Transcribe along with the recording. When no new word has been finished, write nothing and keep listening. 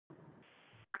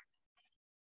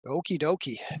Okie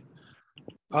dokie.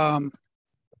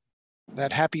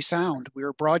 That happy sound. We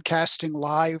are broadcasting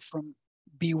live from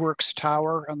B-Works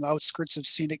Tower on the outskirts of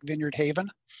scenic Vineyard Haven.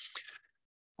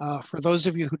 For those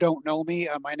of you who don't know me,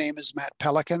 my name is Matt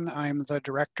Pelikan. I'm the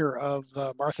director of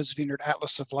the Martha's Vineyard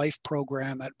Atlas of Life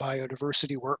program at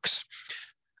Biodiversity Works.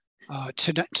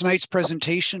 Tonight's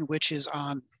presentation, which is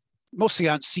mostly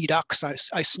on sea ducks.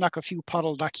 I snuck a few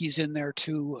puddle duckies in there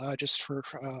too, just for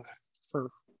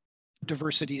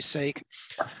diversity's sake.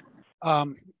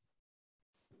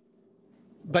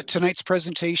 But tonight's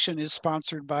presentation is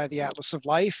sponsored by the Atlas of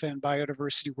Life and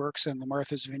Biodiversity Works and the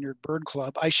Martha's Vineyard Bird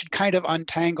Club. I should kind of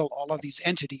untangle all of these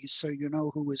entities so you know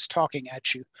who is talking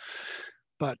at you.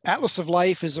 But Atlas of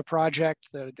Life is a project,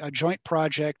 a joint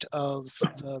project of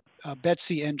the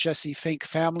Betsy and Jesse Fink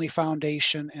Family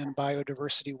Foundation and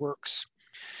Biodiversity Works.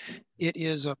 It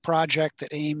is a project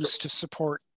that aims to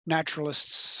support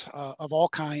naturalists of all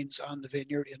kinds on the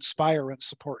vineyard, inspire and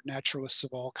support naturalists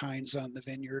of all kinds on the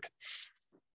vineyard.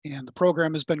 And the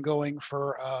program has been going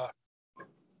for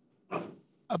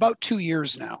about 2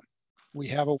 years now. We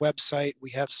have a website.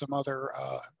 We have some other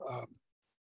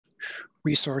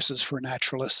resources for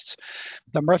naturalists.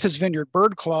 The Martha's Vineyard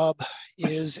Bird Club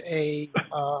is a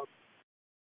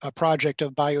project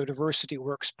of Biodiversity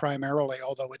Works primarily,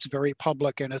 although it's very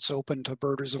public and it's open to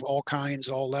birders of all kinds,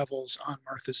 all levels on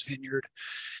Martha's Vineyard.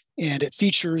 And it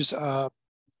features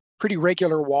pretty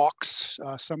regular walks,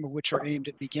 some of which are aimed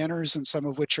at beginners and some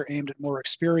of which are aimed at more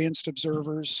experienced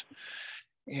observers.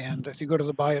 And if you go to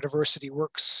the Biodiversity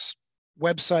Works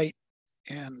website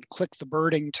and click the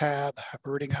birding tab,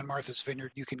 birding on Martha's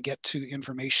Vineyard, you can get to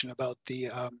information about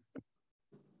the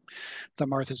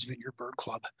Martha's Vineyard Bird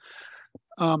Club.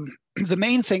 The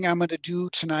main thing I'm going to do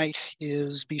tonight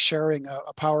is be sharing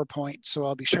a PowerPoint. So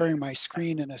I'll be sharing my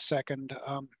screen in a second.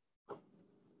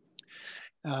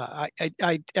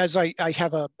 As I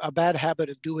have a bad habit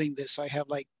of doing this, I have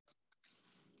like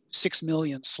 6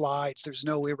 million slides. There's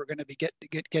no way we're going to be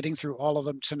getting through all of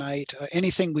them tonight.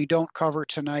 Anything we don't cover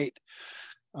tonight,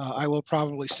 I will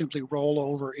probably simply roll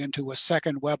over into a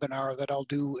second webinar that I'll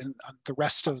do on the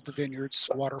rest of the vineyard's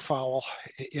waterfowl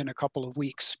in a couple of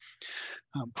weeks.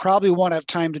 Probably won't have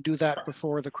time to do that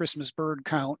before the Christmas bird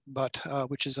count, but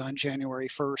which is on January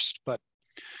 1st, but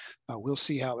we'll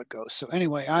see how it goes. So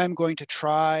anyway, I'm going to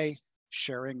try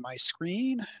sharing my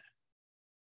screen.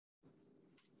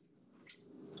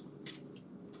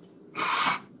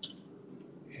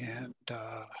 And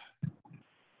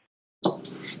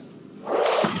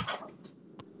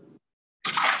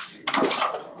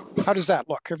how does that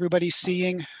look? Everybody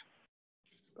seeing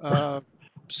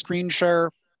screen share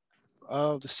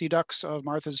of the sea ducks of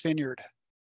Martha's Vineyard?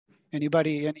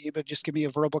 Anybody just give me a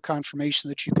verbal confirmation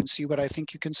that you can see what I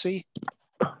think you can see?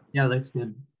 Yeah, that's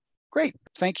good. Great,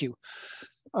 thank you.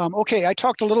 Okay, I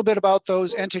talked a little bit about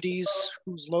those entities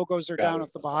whose logos are down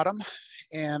at the bottom.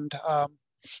 And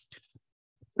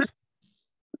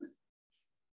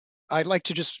I'd like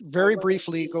to just very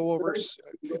briefly go over,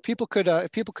 if people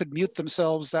could mute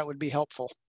themselves, that would be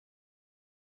helpful.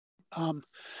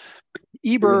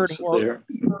 eBird, or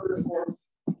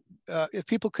if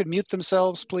people could mute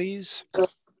themselves, please.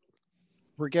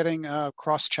 We're getting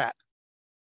cross chat.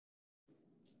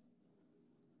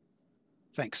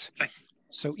 Thanks.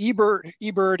 So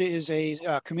eBird is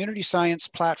a community science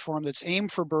platform that's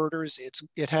aimed for birders.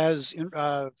 It has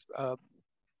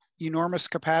enormous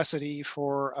capacity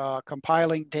for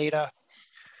compiling data,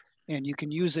 and you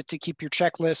can use it to keep your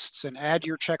checklists and add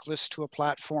your checklist to a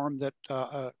platform that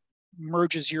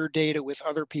merges your data with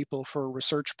other people for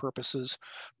research purposes.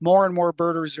 More and more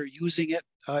birders are using it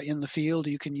in the field.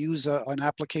 You can use an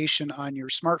application on your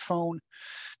smartphone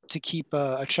to keep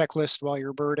a checklist while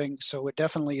you're birding, so it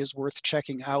definitely is worth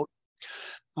checking out.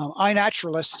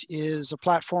 iNaturalist is a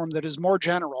platform that is more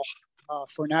general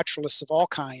for naturalists of all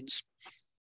kinds.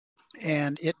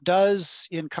 And it does,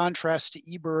 in contrast to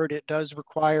eBird, it does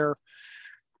require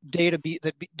data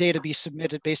be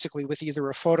submitted basically with either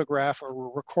a photograph or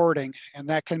a recording, and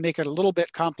that can make it a little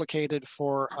bit complicated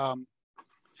for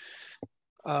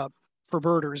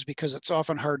birders because it's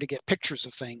often hard to get pictures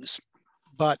of things.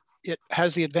 But it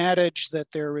has the advantage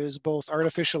that there is both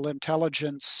artificial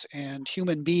intelligence and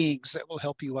human beings that will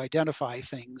help you identify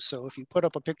things. So if you put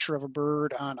up a picture of a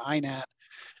bird on iNat,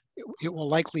 it will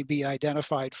likely be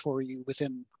identified for you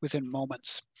within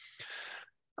moments.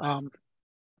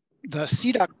 The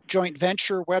CDUC joint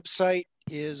venture website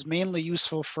is mainly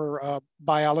useful for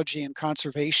biology and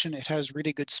conservation. It has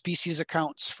really good species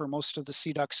accounts for most of the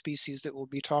CDUC species that we'll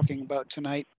be talking about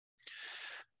tonight.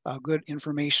 A good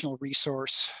informational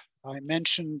resource. I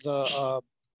mentioned the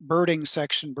birding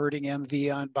section, Birding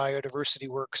MV on Biodiversity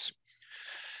Works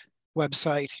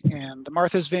website. And the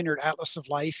Martha's Vineyard Atlas of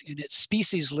Life in its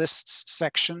species lists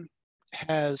section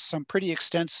has some pretty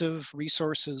extensive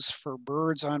resources for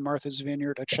birds on Martha's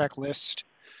Vineyard, a checklist.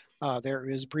 There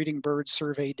is breeding bird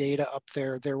survey data up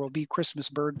there. There will be Christmas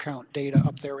bird count data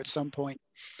up there at some point.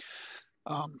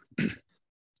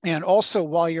 And also,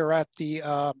 while you're at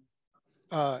the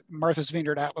Martha's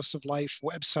Vineyard Atlas of Life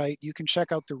website, you can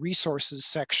check out the resources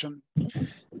section,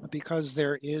 because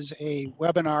there is a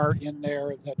webinar in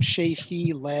there that Shay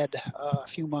Fee led a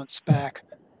few months back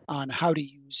on how to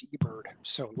use eBird.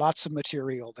 So lots of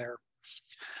material there.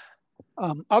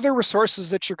 Other resources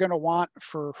that you're going to want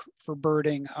for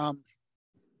birding,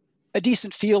 a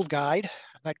decent field guide.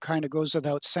 That kind of goes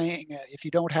without saying. If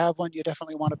you don't have one, you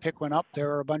definitely want to pick one up.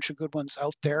 There are a bunch of good ones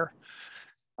out there.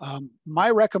 My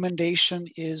recommendation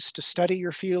is to study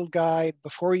your field guide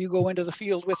before you go into the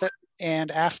field with it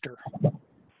and after.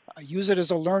 Use it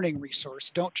as a learning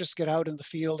resource. Don't just get out in the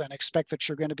field and expect that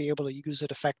you're going to be able to use it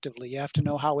effectively. You have to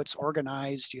know how it's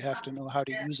organized. You have to know how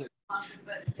to use it.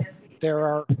 There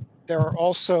are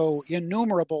also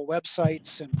innumerable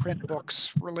websites and print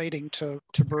books relating to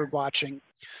bird watching.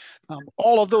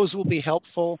 All of those will be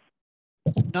helpful,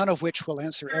 none of which will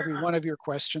answer every one of your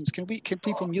questions. Can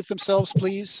people mute themselves,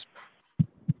 please?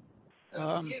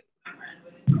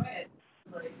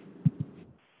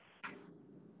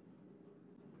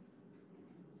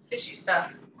 Fishy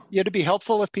stuff. Yeah, it'd be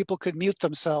helpful if people could mute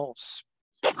themselves.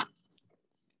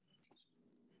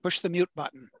 Push the mute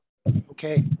button.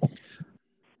 Okay.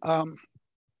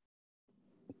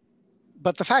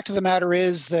 But the fact of the matter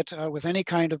is that with any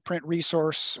kind of print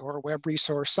resource or web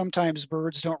resource, sometimes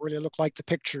birds don't really look like the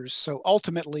pictures. So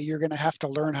ultimately, you're going to have to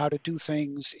learn how to do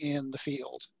things in the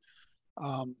field.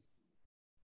 Yeah,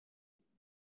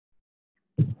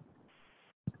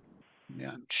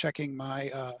 I'm checking my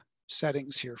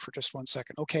settings here for just one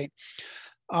second. Okay.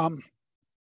 I'm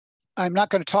not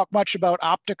going to talk much about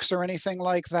optics or anything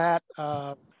like that.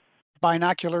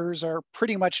 Binoculars are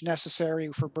pretty much necessary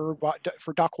for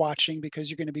duck watching because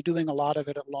you're going to be doing a lot of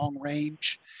it at long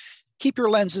range. Keep your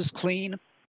lenses clean.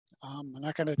 I'm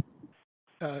not going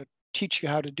to teach you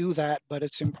how to do that, but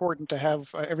it's important to have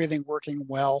everything working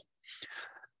well.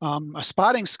 A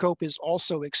spotting scope is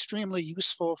also extremely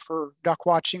useful for duck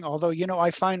watching, although, you know,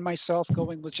 I find myself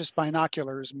going with just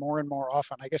binoculars more and more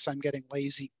often. I guess I'm getting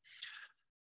lazy.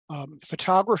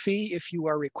 Photography, if you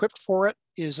are equipped for it,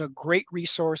 is a great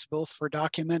resource both for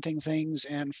documenting things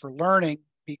and for learning,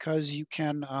 because you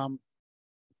can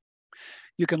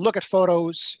look at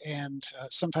photos, and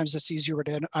sometimes it's easier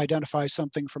to identify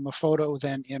something from a photo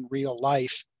than in real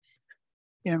life.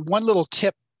 And one little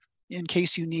tip, in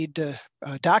case you need to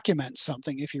document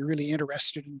something, if you're really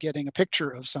interested in getting a picture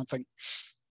of something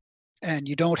and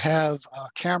you don't have a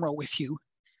camera with you,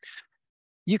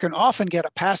 you can often get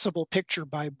a passable picture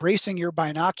by bracing your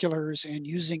binoculars and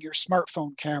using your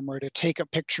smartphone camera to take a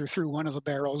picture through one of the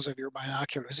barrels of your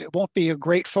binoculars. It won't be a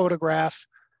great photograph,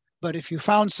 but if you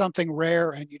found something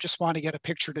rare and you just want to get a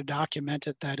picture to document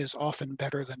it, that is often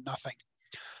better than nothing.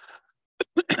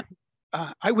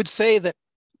 I would say that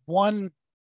one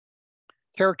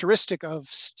characteristic of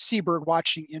seabird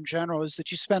watching in general is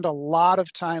that you spend a lot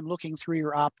of time looking through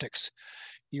your optics.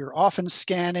 You're often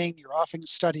scanning, you're often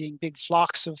studying big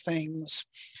flocks of things.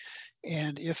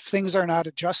 And if things are not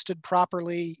adjusted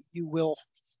properly, you will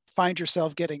find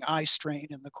yourself getting eye strain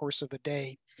in the course of a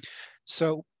day.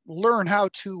 So learn how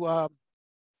to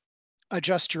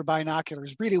adjust your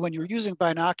binoculars. Really, when you're using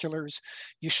binoculars,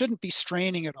 you shouldn't be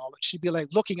straining at all. It should be like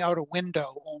looking out a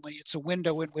window, only it's a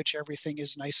window in which everything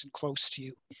is nice and close to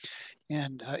you.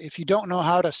 And if you don't know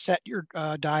how to set your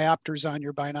diopters on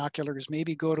your binoculars,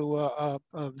 maybe go to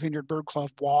a Vineyard Bird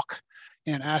Club walk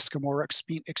and ask a more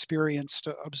experienced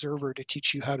observer to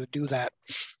teach you how to do that.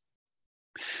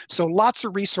 So lots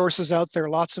of resources out there,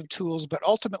 lots of tools, but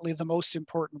ultimately the most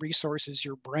important resource is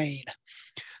your brain.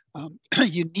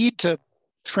 You need to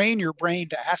train your brain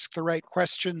to ask the right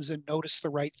questions and notice the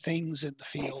right things in the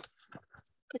field.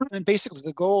 And basically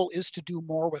the goal is to do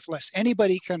more with less.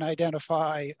 Anybody can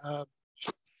identify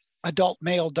adult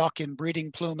male duck in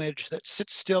breeding plumage that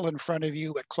sits still in front of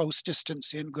you at close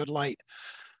distance in good light.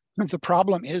 The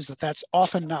problem is that that's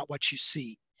often not what you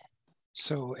see.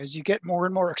 So as you get more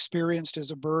and more experienced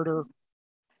as a birder,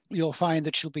 you'll find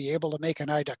that you'll be able to make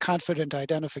a confident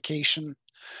identification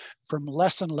from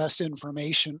less and less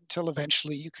information until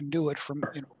eventually you can do it from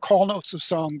call notes of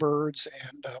songbirds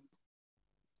and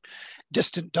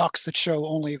distant ducks that show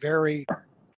only very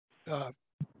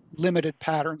limited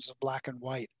patterns of black and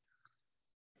white.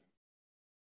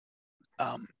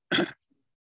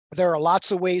 There are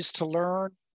lots of ways to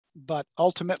learn, but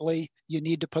ultimately you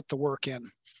need to put the work in.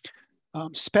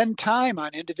 Spend time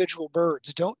on individual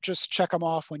birds. Don't just check them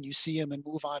off when you see them and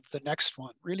move on to the next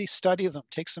one. Really study them.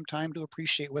 Take some time to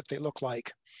appreciate what they look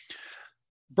like.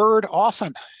 Bird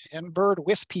often and bird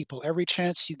with people every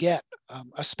chance you get,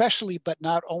 especially but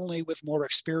not only with more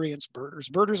experienced birders.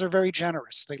 Birders are very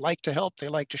generous. They like to help. They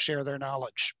like to share their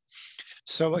knowledge.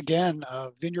 So again,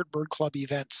 Vineyard Bird Club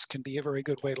events can be a very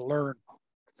good way to learn.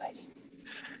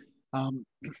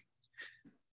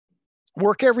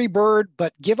 Work every bird,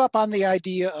 but give up on the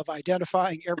idea of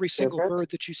identifying every single bird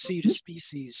that you see to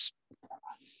species.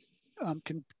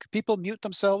 Can people mute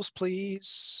themselves,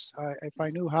 please? If I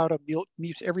knew how to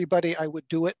mute everybody, I would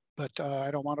do it, but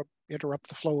I don't want to interrupt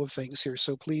the flow of things here.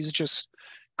 So please just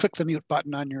click the mute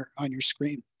button on your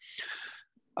screen.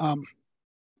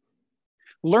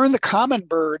 Learn the common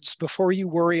birds before you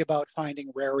worry about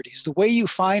finding rarities. The way you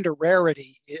find a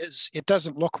rarity is it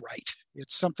doesn't look right.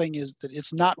 It's something is that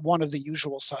it's not one of the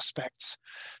usual suspects.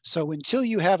 So until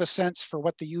you have a sense for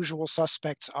what the usual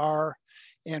suspects are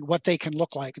and what they can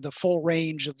look like, the full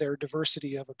range of their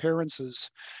diversity of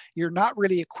appearances, you're not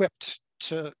really equipped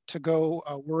to go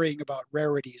worrying about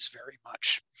rarities very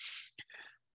much.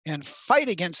 And fight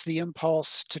against the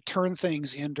impulse to turn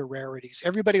things into rarities.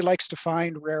 Everybody likes to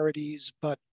find rarities,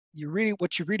 but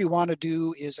what you really want to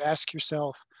do is ask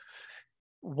yourself,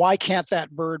 why can't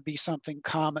that bird be something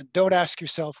common? Don't ask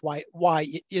yourself why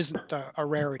it isn't a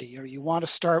rarity. You want to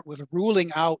start with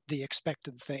ruling out the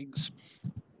expected things.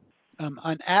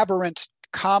 An aberrant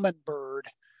common bird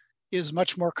is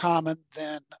much more common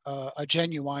than a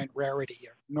genuine rarity,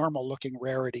 a normal looking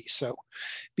rarity. So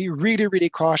be really, really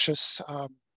cautious.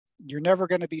 You're never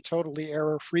going to be totally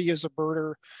error-free as a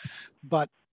birder, but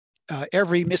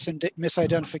every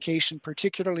misidentification,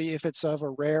 particularly if it's of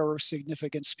a rare or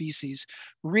significant species,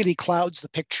 really clouds the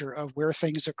picture of where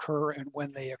things occur and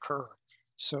when they occur.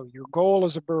 So your goal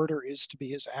as a birder is to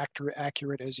be as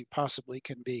accurate as you possibly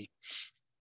can be.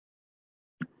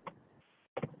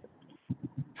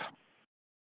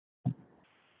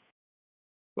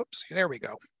 Whoops, there we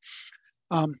go.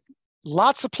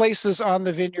 Lots of places on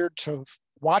the vineyard to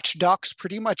watch ducks.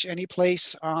 Pretty much any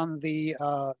place on the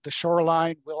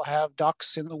shoreline will have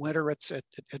ducks in the winter at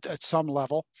some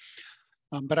level.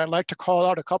 But I'd like to call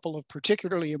out a couple of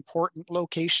particularly important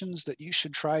locations that you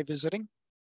should try visiting.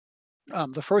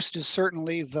 The first is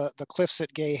certainly the cliffs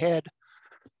at Gay Head.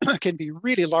 Can be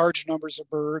really large numbers of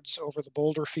birds over the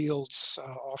boulder fields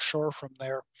offshore from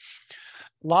there.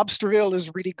 Lobsterville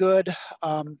is really good.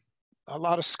 A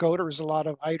lot of scoters, a lot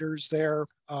of eiders there.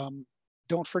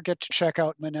 Don't forget to check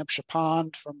out Menempsha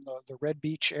Pond from the Red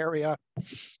Beach area.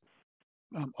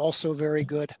 Also very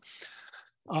good.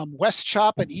 West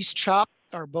Chop and East Chop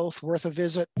are both worth a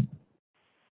visit.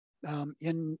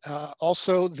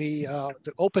 Also the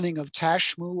opening of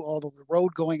Tashmoo, although the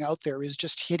road going out there is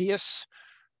just hideous.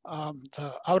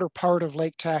 The outer part of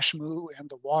Lake Tashmoo and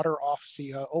the water off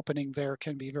the opening there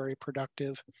can be very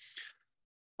productive.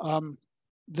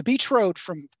 The beach road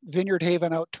from Vineyard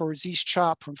Haven out towards East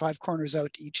Chop, from Five Corners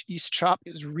out to East Chop,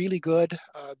 is really good.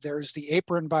 There's the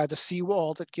apron by the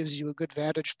seawall that gives you a good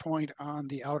vantage point on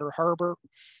the outer harbor.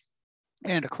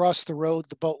 And across the road,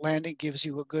 the boat landing gives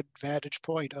you a good vantage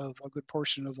point of a good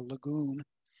portion of the lagoon.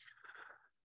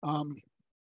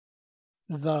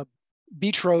 The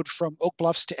beach road from Oak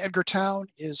Bluffs to Edgartown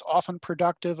is often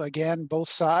productive. Again, both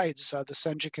sides, the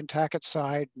Senjakantakat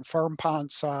side and Farm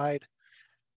Pond side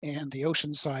and the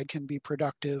ocean side can be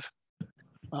productive.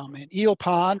 And Eel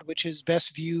Pond, which is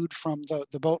best viewed from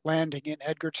the boat landing in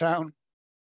Edgartown,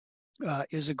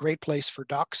 is a great place for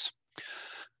ducks.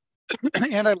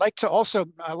 And I'd like to also,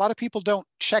 a lot of people don't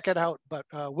check it out, but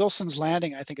Wilson's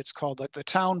Landing, I think it's called, the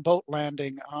town boat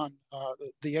landing on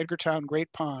the Edgartown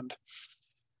Great Pond.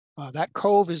 That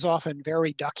cove is often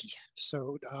very ducky,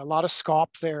 so a lot of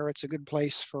scaup there. It's a good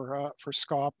place for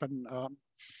scaup and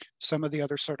some of the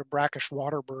other sort of brackish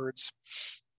water birds.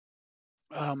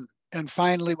 And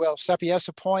finally, well,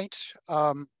 Sepiesa Point.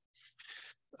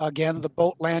 Again, the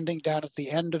boat landing down at the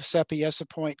end of Sepiesa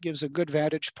Point gives a good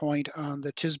vantage point on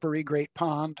the Tisbury Great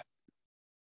Pond.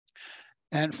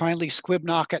 And finally,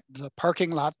 Squibnocket, the parking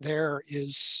lot there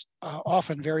is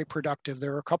often very productive.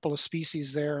 There are a couple of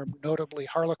species there, notably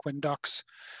harlequin ducks,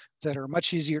 that are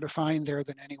much easier to find there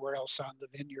than anywhere else on the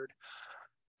vineyard.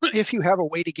 If you have a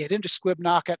way to get into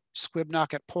Squibnocket,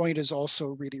 Squibnocket Point is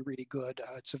also really, really good.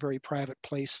 It's a very private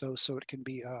place, though, so it can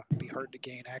be hard to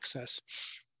gain access.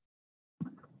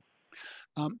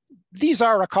 These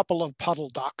are a couple of puddle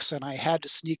ducks, and I had to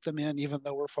sneak them in, even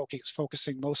though we're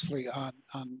focusing mostly on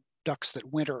ducks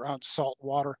that winter on salt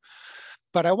water.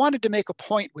 But I wanted to make a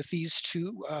point with these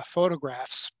two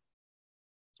photographs.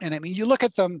 And I mean, you look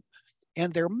at them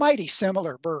and they're mighty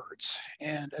similar birds.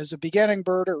 And as a beginning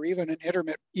birder or even an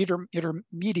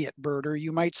intermediate birder,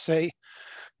 you might say,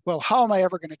 well, how am I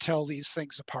ever going to tell these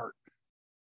things apart?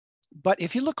 But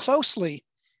if you look closely,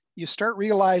 you start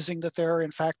realizing that there are,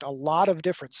 in fact, a lot of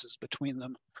differences between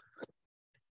them.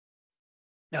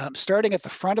 Starting at the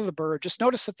front of the bird, just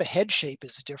notice that the head shape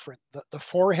is different. The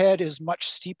forehead is much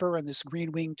steeper on this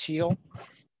green-winged teal.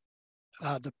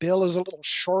 The bill is a little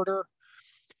shorter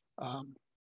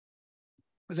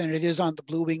than it is on the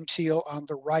blue-winged teal on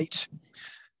the right.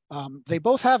 They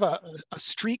both have a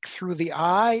streak through the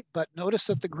eye, but notice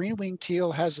that the green-winged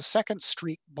teal has a second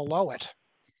streak below it.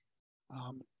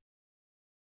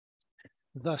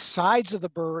 The sides of the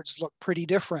birds look pretty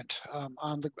different.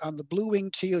 On the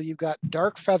blue-winged teal, you've got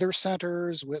dark feather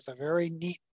centers with a very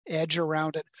neat edge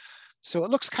around it. So it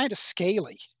looks kind of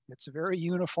scaly. It's a very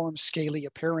uniform, scaly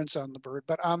appearance on the bird.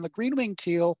 But on the green-winged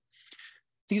teal,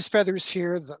 these feathers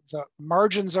here, the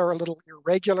margins are a little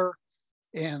irregular,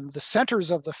 and the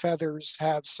centers of the feathers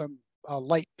have some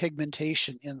light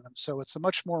pigmentation in them. So it's a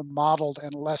much more mottled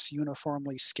and less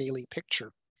uniformly scaly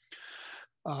picture.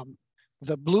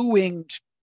 The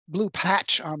blue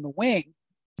patch on the wing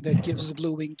that gives the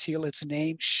blue-winged teal its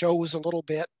name shows a little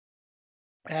bit,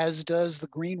 as does the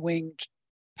green-winged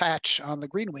patch on the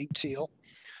green-winged teal.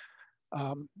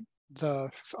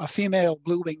 A female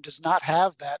blue-wing does not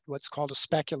have that, what's called a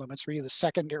speculum. It's really the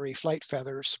secondary flight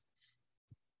feathers.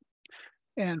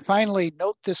 And finally,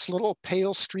 note this little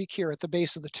pale streak here at the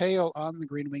base of the tail on the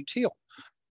green-winged teal.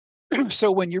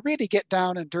 So when you really get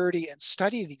down and dirty and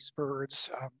study these birds,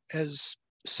 as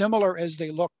similar as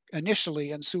they look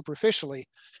initially and superficially,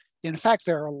 in fact,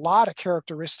 there are a lot of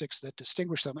characteristics that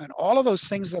distinguish them. And all of those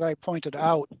things that I pointed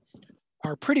out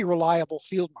are pretty reliable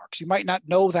field marks. You might not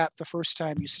know that the first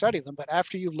time you study them, but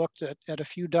after you've looked at a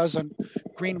few dozen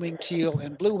green-winged teal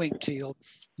and blue-winged teal,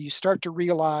 you start to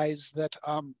realize that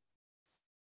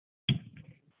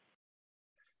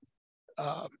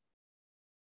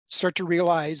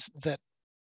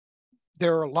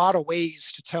there are a lot of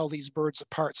ways to tell these birds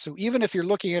apart. So even if you're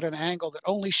looking at an angle that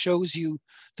only shows you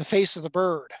the face of the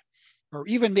bird, or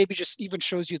even maybe just even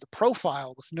shows you the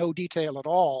profile with no detail at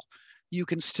all, you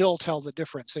can still tell the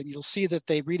difference. And you'll see that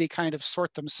they really kind of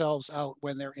sort themselves out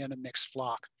when they're in a mixed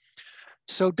flock.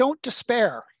 So don't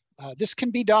despair. This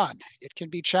can be done. It can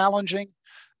be challenging,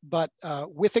 but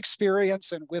with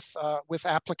experience and with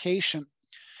application,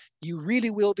 you really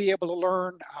will be able to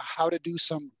learn how to do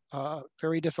some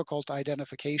very difficult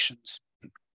identifications.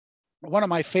 One of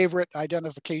my favorite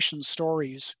identification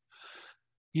stories,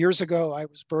 years ago, I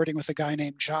was birding with a guy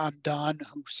named John Dunn,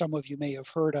 who some of you may have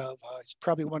heard of. He's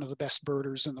probably one of the best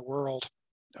birders in the world.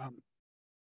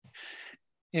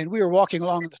 And we were walking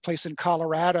along the place in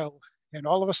Colorado, and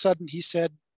all of a sudden he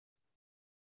said,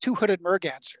 2 hooded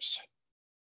mergansers.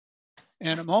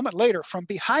 And a moment later, from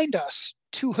behind us,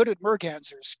 2 hooded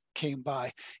mergansers came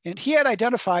by, and he had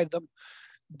identified them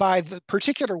by the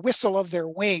particular whistle of their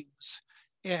wings.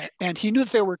 And he knew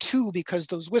that there were 2 because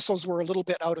those whistles were a little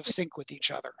bit out of sync with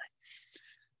each other.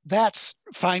 That's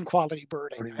fine quality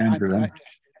birding.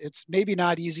 It's maybe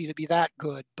not easy to be that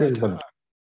good, but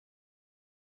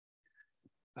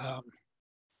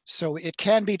so it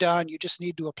can be done. You just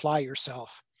need to apply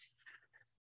yourself.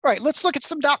 All right, let's look at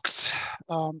some ducks.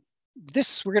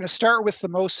 We're going to start with the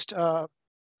most,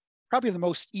 probably the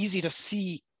most easy to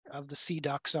see of the sea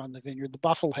ducks on the vineyard, the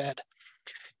bufflehead.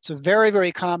 It's a very,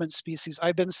 very common species.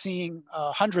 I've been seeing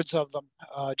hundreds of them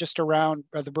just around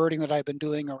the birding that I've been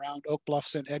doing around Oak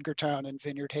Bluffs and Edgartown and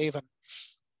Vineyard Haven.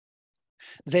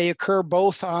 They occur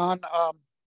both on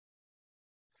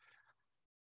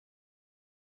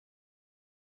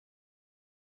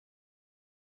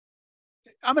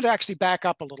I'm going to actually back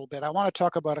up a little bit. I want to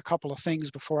talk about a couple of things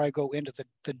before I go into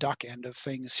the duck end of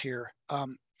things here.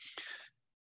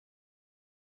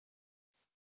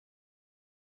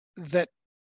 That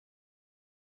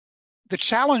the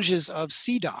challenges of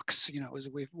sea ducks, is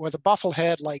with a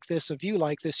bufflehead like this, a view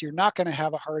like this, you're not going to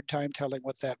have a hard time telling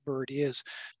what that bird is.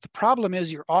 The problem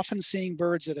is you're often seeing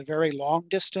birds at a very long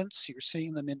distance. You're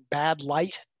seeing them in bad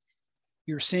light.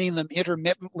 You're seeing them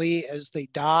intermittently as they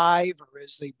dive or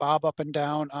as they bob up and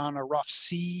down on a rough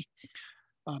sea.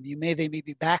 They may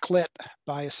be backlit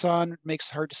by a sun. It makes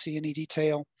it hard to see any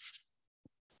detail.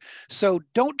 So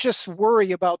don't just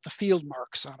worry about the field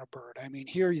marks on a bird. I mean,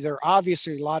 here there are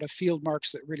obviously a lot of field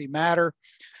marks that really matter,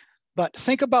 but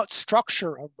think about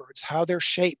structure of birds, how they're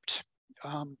shaped.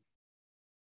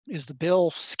 Is the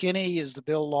bill skinny? Is the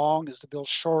bill long? Is the bill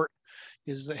short?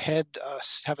 Is the head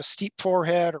have a steep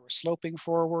forehead or a sloping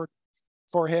forward?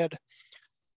 forehead.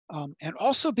 And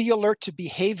also be alert to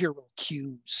behavioral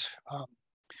cues.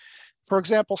 For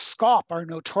example, scaup are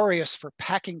notorious for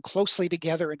packing closely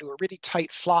together into a really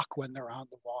tight flock when they're on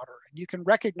the water. And you can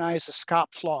recognize a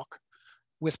scaup flock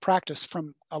with practice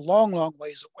from a long, long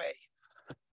ways away.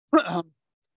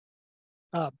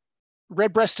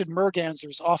 Red-breasted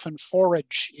mergansers often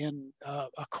forage in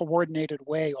a coordinated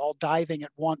way, all diving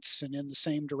at once and in the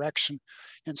same direction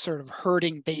and sort of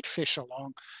herding bait fish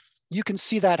along. You can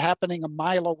see that happening a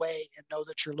mile away and know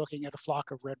that you're looking at a flock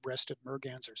of red-breasted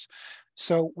mergansers.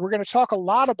 So we're going to talk a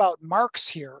lot about marks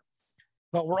here,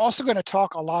 but we're also going to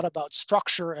talk a lot about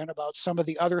structure and about some of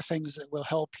the other things that will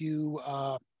help you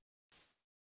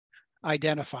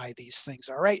identify these things.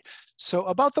 All right. So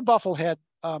about the bufflehead,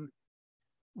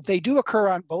 they do occur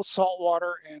on both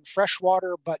saltwater and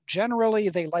freshwater, but generally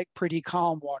they like pretty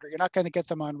calm water. You're not going to get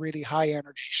them on really high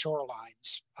energy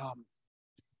shorelines.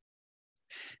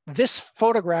 This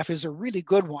photograph is a really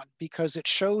good one because it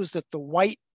shows that the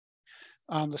white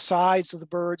on the sides of the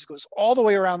birds goes all the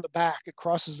way around the back. It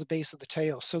crosses the base of the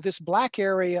tail. So this black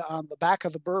area on the back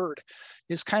of the bird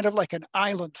is kind of like an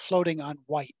island floating on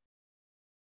white.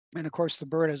 And of course, the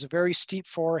bird has a very steep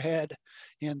forehead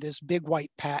and this big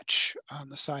white patch on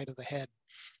the side of the head.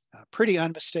 Pretty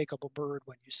unmistakable bird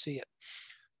when you see it.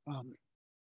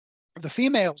 The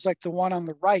females, like the one on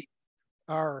the right,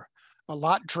 are a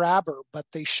lot drabber, but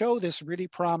they show this really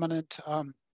prominent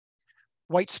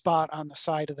white spot on the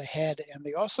side of the head. And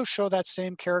they also show that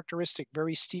same characteristic,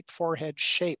 very steep forehead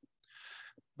shape.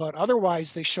 But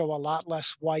otherwise, they show a lot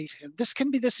less white. And this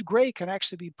gray can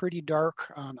actually be pretty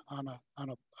dark on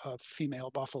a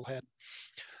female bufflehead.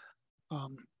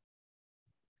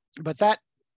 But that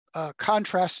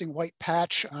contrasting white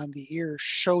patch on the ear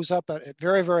shows up at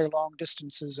very, very long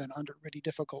distances and under really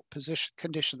difficult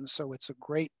conditions. So it's a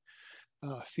great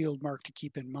field mark to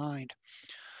keep in mind.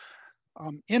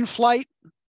 In flight,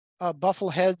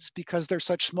 buffleheads, because they're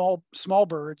such small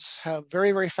birds, have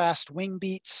very, very fast wing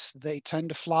beats. They tend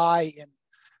to fly in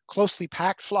closely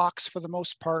packed flocks for the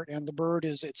most part, and the bird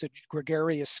it's a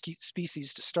gregarious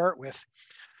species to start with.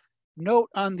 Note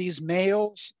on these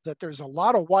males that there's a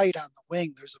lot of white on the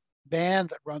wing. There's a band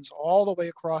that runs all the way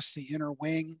across the inner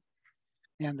wing,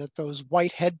 and that those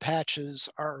white head patches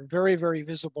are very, very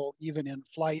visible even in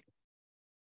flight.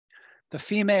 The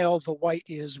female, the white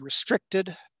is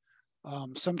restricted.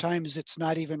 Sometimes it's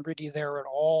not even really there at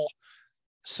all.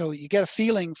 So you get a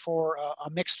feeling for a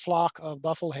mixed flock of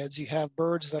buffleheads. You have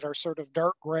birds that are sort of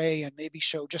dark gray and maybe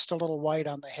show just a little white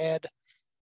on the head,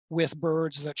 with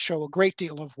birds that show a great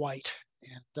deal of white.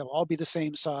 And they'll all be the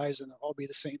same size and they'll all be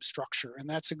the same structure. And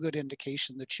that's a good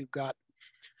indication that you've got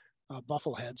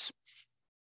buffleheads.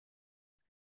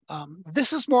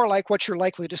 This is more like what you're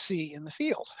likely to see in the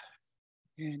field.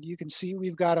 And you can see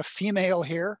we've got a female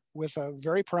here with a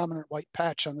very prominent white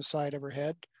patch on the side of her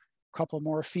head, a couple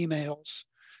more females,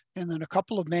 and then a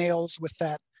couple of males with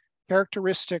that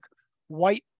characteristic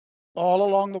white all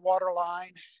along the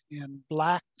waterline and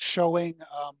black showing.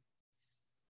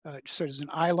 So there's an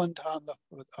island on the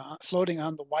floating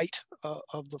on the white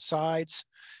of the sides,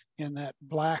 and that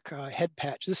black head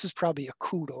patch. This is probably a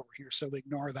coot over here, so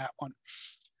ignore that one.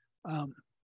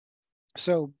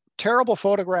 So terrible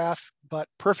photograph, but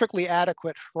perfectly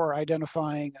adequate for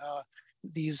identifying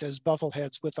these as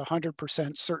buffleheads with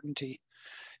 100% certainty.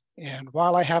 And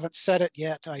while I haven't said it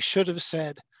yet, I should have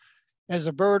said, as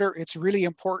a birder, it's really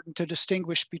important to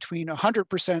distinguish between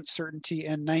 100% certainty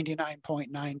and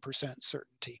 99.9%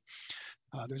 certainty.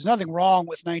 There's nothing wrong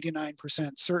with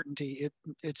 99% certainty.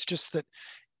 It's just that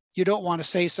you don't want to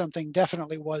say something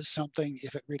definitely was something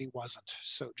if it really wasn't.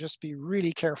 So just be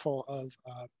really careful of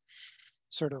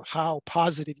sort of how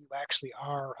positive you actually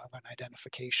are of an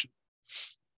identification.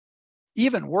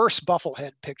 Even worse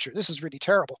bufflehead picture. This is really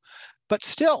terrible, but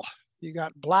still you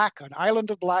got black, an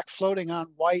island of black floating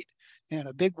on white and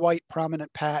a big white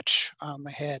prominent patch on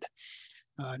the head.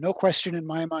 No question in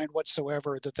my mind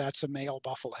whatsoever that that's a male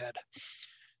bufflehead.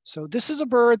 So this is a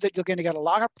bird that you're going to get a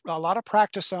lot of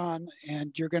practice on,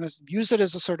 and you're going to use it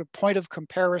as a sort of point of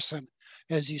comparison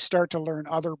as you start to learn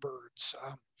other birds.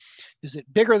 Is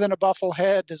it bigger than a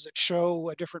bufflehead? Does it show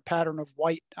a different pattern of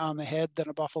white on the head than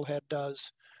a bufflehead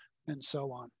does? And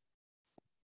so on.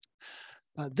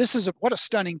 What a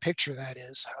stunning picture that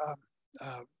is.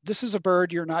 This is a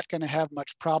bird you're not going to have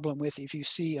much problem with if you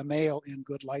see a male in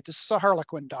good light. This is a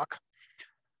harlequin duck.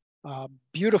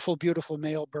 Beautiful, beautiful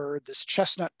male bird. This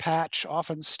chestnut patch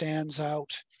often stands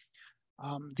out.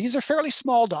 These are fairly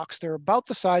small ducks. They're about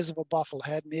the size of a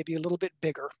bufflehead, maybe a little bit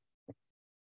bigger.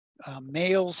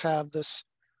 Males have this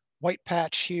white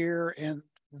patch here, and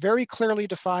very clearly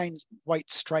defined white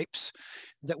stripes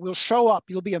that will show up.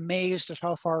 You'll be amazed at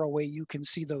how far away you can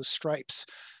see those stripes.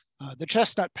 The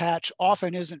chestnut patch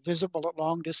often isn't visible at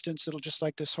long distance. It'll just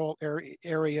like this whole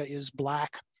area is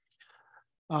black.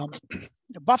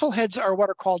 Buffleheads are what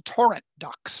are called torrent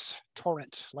ducks.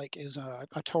 Torrent, like is a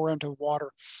torrent of water.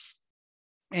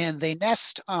 And they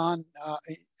nest on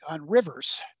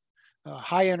rivers,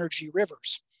 high energy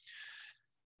rivers,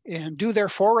 and do their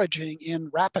foraging in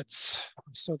rapids.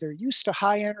 So they're used to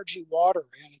high energy water,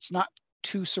 and it's not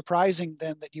too surprising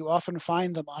then that you often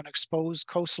find them on exposed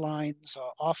coastlines,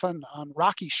 often on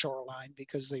rocky shoreline,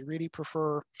 because they really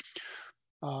prefer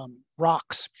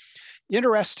rocks.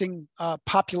 Interesting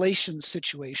population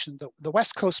situation. The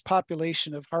West Coast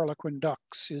population of harlequin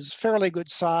ducks is fairly good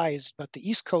sized, but the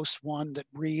East Coast one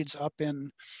that breeds up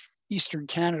in Eastern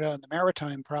Canada and the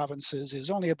Maritime provinces is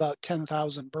only about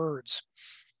 10,000 birds.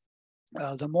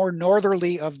 The more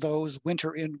northerly of those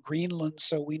winter in Greenland,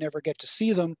 so we never get to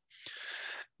see them.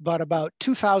 But about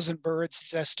 2,000 birds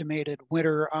is estimated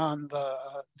winter on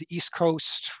the East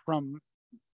Coast from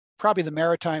probably the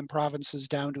Maritime provinces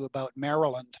down to about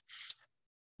Maryland.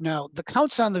 Now, the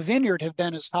counts on the Vineyard have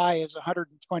been as high as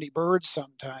 120 birds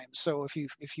sometimes. So if you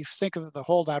think of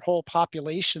that whole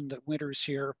population that winters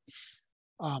here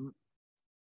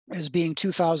as being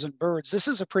 2,000 birds, this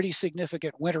is a pretty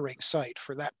significant wintering site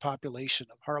for that population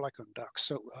of harlequin ducks.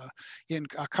 So in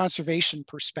a conservation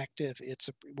perspective,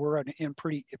 we're in a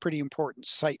pretty important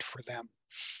site for them.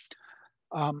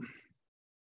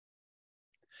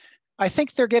 I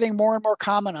think they're getting more and more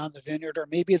common on the Vineyard, or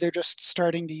maybe they're just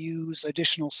starting to use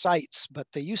additional sites, but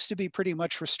they used to be pretty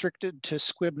much restricted to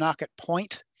Squibnocket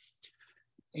Point.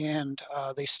 And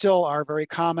they still are very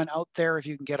common out there if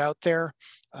you can get out there,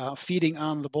 feeding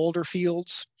on the boulder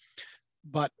fields.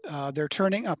 But they're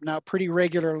turning up now pretty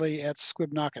regularly at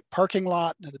Squibnocket parking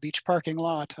lot, the beach parking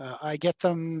lot. I get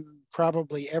them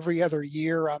probably every other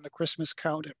year on the Christmas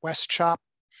count at West Chop.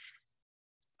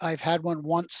 I've had one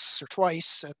once or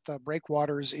twice at the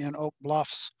breakwaters in Oak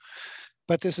Bluffs.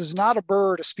 But this is not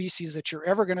a species that you're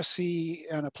ever going to see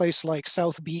in a place like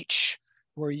South Beach,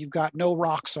 where you've got no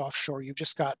rocks offshore. You've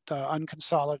just got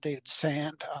unconsolidated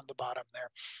sand on the bottom there.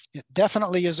 It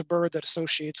definitely is a bird that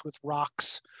associates with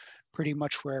rocks pretty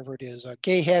much wherever it is.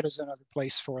 Gay Head is another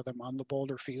place for them on the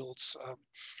boulder fields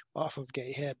off of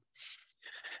Gay Head.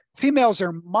 Females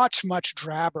are much, much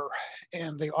drabber,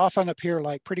 and they often appear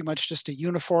like pretty much just a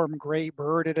uniform gray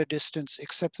bird at a distance,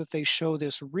 except that they show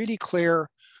this really clear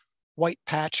white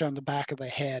patch on the back of the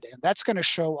head, and that's going to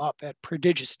show up at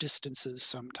prodigious distances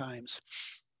sometimes.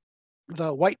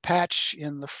 The white patch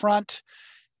in the front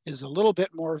is a little bit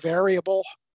more variable,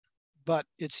 but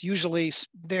it's usually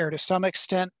there to some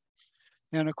extent.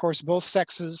 And of course, both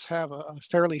sexes have a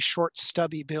fairly short,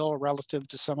 stubby bill relative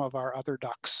to some of our other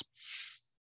ducks.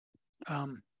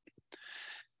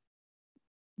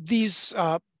 These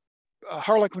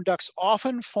harlequin ducks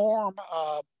often form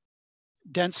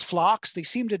dense flocks. They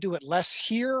seem to do it less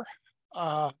here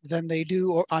than they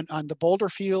do on the boulder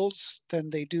fields than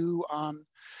they do on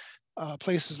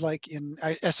places like in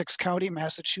Essex County,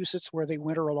 Massachusetts, where they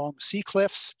winter along sea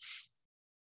cliffs.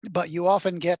 But you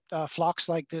often get flocks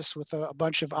like this with a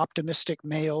bunch of optimistic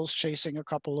males chasing a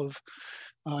couple of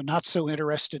not so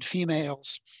interested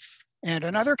females. And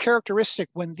another characteristic,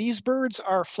 when these birds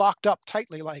are flocked up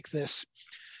tightly like this,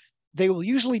 they will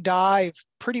usually dive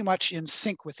pretty much in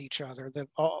sync with each other.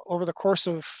 Over the course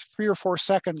of 3 or 4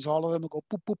 seconds, all of them will go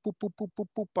boop, boop, boop, boop, boop, boop,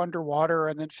 boop underwater.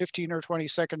 And then 15 or 20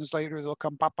 seconds later, they'll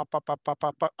come pop, pop, pop, pop, pop,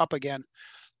 pop, up again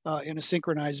in a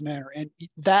synchronized manner. And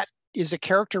that is a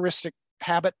characteristic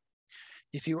habit.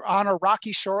 If you're on a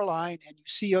rocky shoreline and you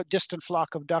see a distant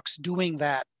flock of ducks doing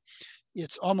that,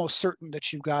 it's almost certain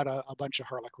that you've got a bunch of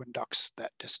harlequin ducks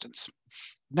that distance.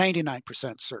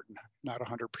 99% certain, not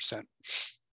 100%.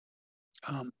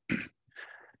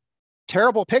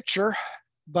 Terrible picture,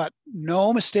 but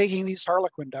no mistaking these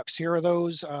harlequin ducks. Here are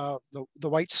those, the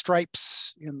white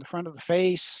stripes in the front of the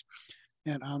face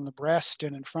and on the breast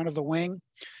and in front of the wing.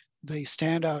 They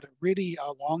stand out at really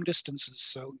long distances.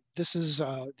 So this is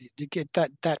to get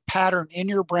that pattern in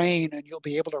your brain, and you'll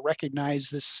be able to recognize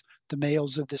the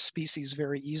males of this species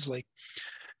very easily.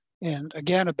 And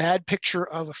again, a bad picture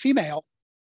of a female.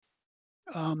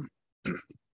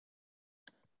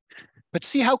 But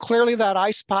see how clearly that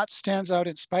eye spot stands out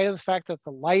in spite of the fact that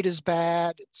the light is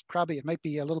bad. It might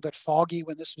be a little bit foggy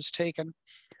when this was taken.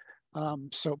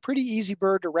 So pretty easy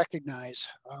bird to recognize.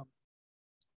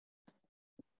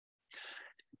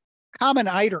 Common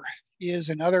eider is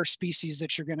another species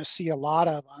that you're going to see a lot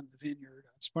of on the Vineyard.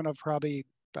 It's one of probably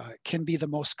can be the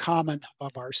most common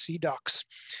of our sea ducks.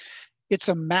 It's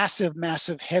a massive,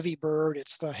 massive, heavy bird.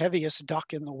 It's the heaviest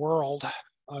duck in the world,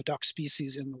 duck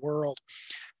species in the world.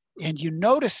 And you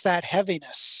notice that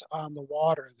heaviness on the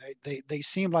water. They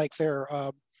seem like they're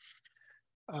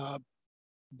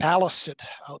ballasted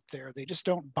out there. They just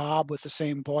don't bob with the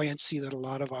same buoyancy that a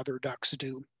lot of other ducks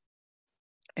do.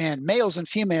 And males and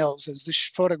females, as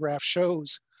this photograph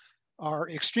shows, are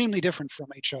extremely different from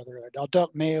each other.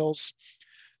 Adult males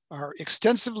are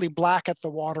extensively black at the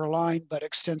waterline, but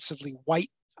extensively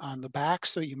white on the back.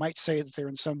 So you might say that they're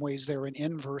in some ways, they're an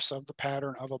inverse of the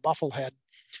pattern of a bufflehead.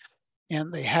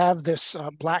 And they have this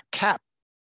black cap,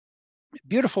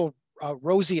 beautiful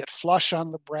roseate flush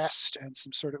on the breast and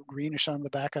some sort of greenish on the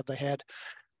back of the head.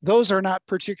 Those are not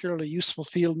particularly useful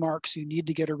field marks. You need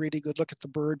to get a really good look at the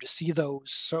bird to see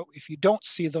those. So if you don't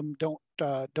see them, don't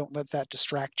let that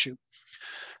distract you.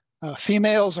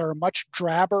 Females are much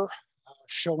drabber,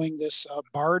 showing this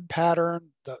barred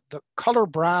pattern. The color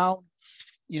brown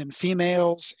in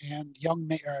females and young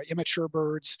immature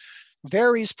birds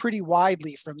varies pretty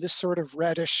widely from this sort of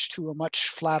reddish to a much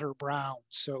flatter brown.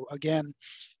 So again,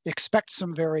 expect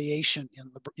some variation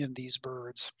in these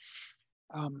birds.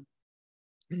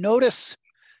 Notice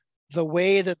the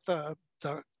way that the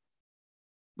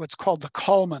what's called the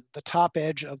culmen, the top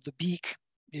edge of the beak,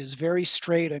 is very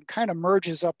straight and kind of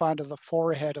merges up onto the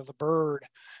forehead of the bird,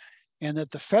 and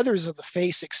that the feathers of the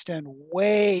face extend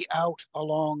way out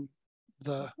along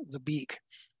the beak.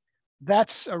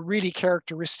 That's a really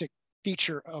characteristic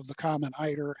feature of the common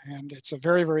eider, and it's a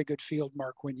very, very good field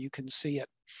mark when you can see it.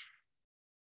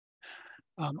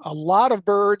 A lot of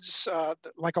birds,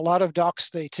 like a lot of ducks,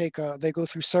 they go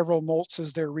through several molts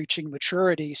as they're reaching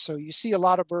maturity. So you see a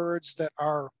lot of birds that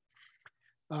are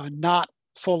not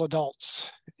full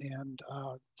adults, and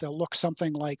they'll look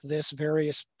something like this,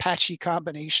 various patchy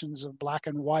combinations of black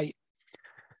and white,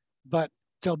 but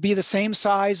they'll be the same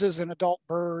size as an adult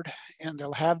bird, and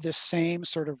they'll have this same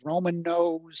sort of Roman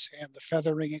nose and the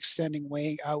feathering extending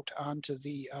way out onto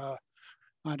the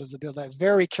bill, that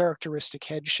very characteristic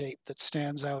head shape that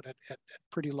stands out at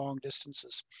pretty long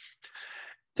distances.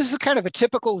 This is kind of a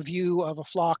typical view of a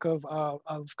flock of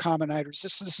common eiders.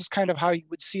 This is kind of how you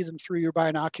would see them through your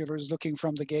binoculars looking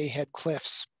from the Gay Head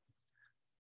Cliffs.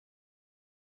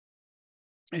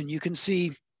 And you can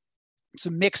see it's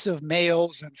a mix of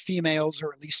males and females,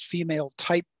 or at least female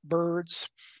type birds.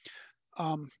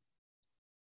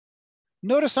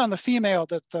 Notice on the female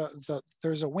that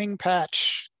there's a wing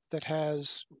patch that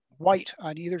has white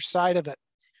on either side of it.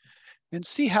 And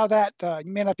see how that,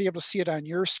 you may not be able to see it on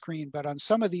your screen, but on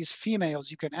some of these females,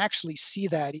 you can actually see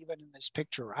that even in this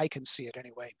picture. I can see it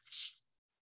anyway.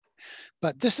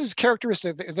 But this is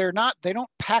characteristic. They don't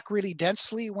pack really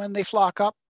densely when they flock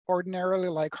up ordinarily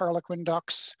like harlequin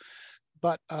ducks.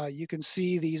 But you can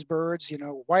see these birds, you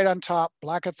know, white on top,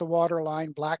 black at the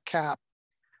waterline, black cap,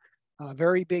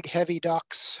 very big, heavy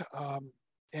ducks.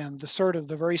 And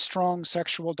the very strong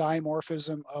sexual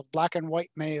dimorphism of black and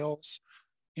white males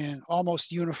and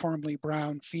almost uniformly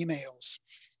brown females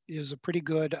is a pretty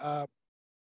good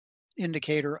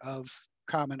indicator of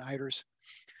common eiders.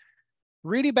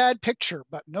 Really bad picture,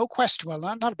 but no question, well,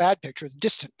 not a bad picture, a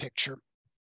distant picture.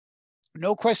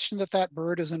 No question that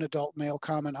bird is an adult male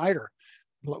common eider.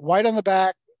 White on the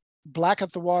back, black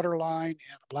at the waterline,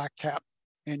 and a black cap.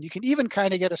 And you can even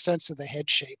kind of get a sense of the head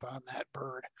shape on that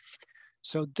bird.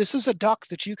 So this is a duck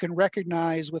that you can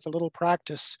recognize with a little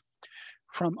practice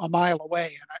from a mile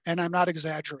away. And I'm not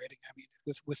exaggerating. I mean,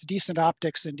 with decent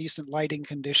optics and decent lighting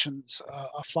conditions,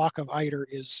 a flock of eider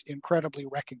is incredibly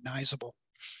recognizable.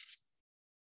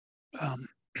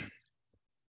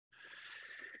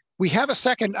 We have a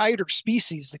second eider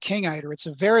species, the king eider. It's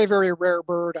a very, very rare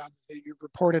bird.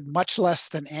 Reported much less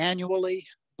than annually.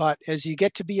 But as you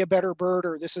get to be a better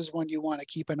birder, this is one you want to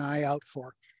keep an eye out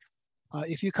for.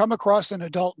 If you come across an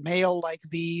adult male like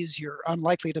these, you're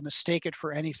unlikely to mistake it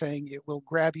for anything. It will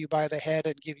grab you by the head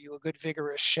and give you a good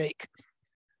vigorous shake.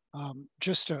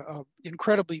 Just an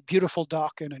incredibly beautiful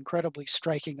duck and incredibly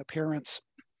striking appearance.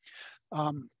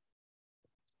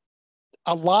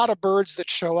 A lot of birds that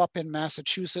show up in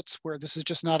Massachusetts, where this is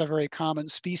just not a very common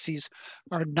species,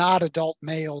 are not adult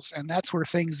males, and that's where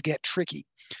things get tricky.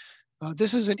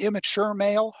 This is an immature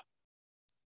male.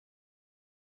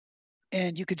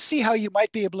 And you could see how you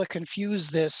might be able to confuse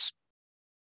this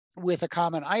with a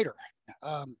common eider.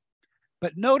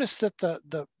 But notice that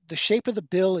the shape of the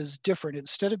bill is different.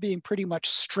 Instead of being pretty much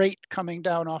straight coming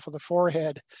down off of the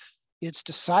forehead, it's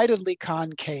decidedly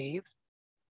concave.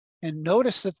 And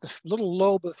notice that the little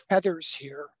lobe of feathers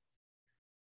here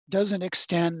doesn't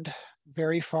extend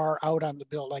very far out on the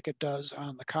bill like it does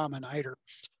on the common eider.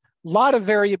 lot of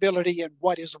variability in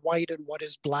what is white and what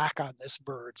is black on this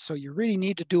bird. So you really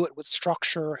need to do it with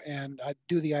structure, and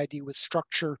do the ID with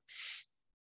structure.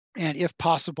 And if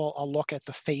possible, a look at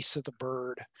the face of the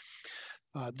bird.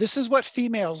 This is what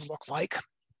females look like.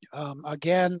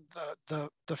 Again, the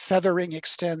feathering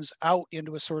extends out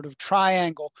into a sort of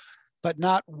triangle, but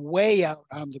not way out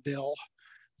on the bill,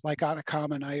 like on a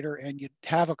common eider. And you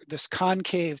have this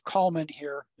concave culmen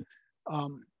here,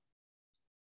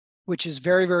 which is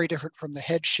very, very different from the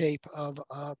head shape of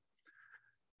a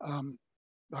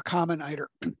common eider.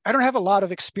 I don't have a lot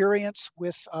of experience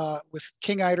with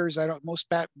king eiders. Most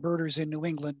bat birders in New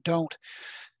England don't.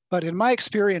 But in my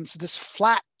experience, this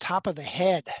flat top of the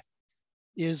head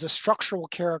is a structural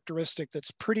characteristic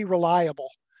that's pretty reliable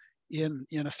in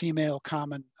a female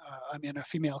a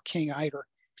female king eider.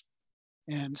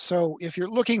 And so if you're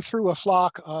looking through a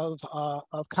flock of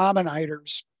common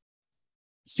eiders,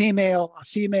 a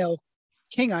female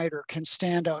king eider can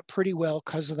stand out pretty well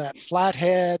because of that flat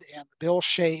head and the bill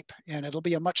shape, and it'll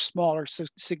be a much smaller,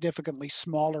 significantly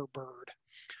smaller bird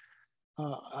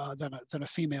than a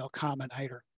female common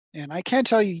eider. And I can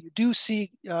tell you, you do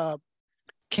see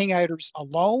king eiders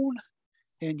alone,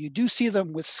 and you do see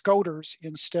them with scoters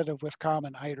instead of with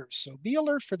common eiders. So be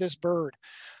alert for this bird.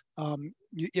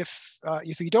 If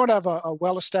you don't have a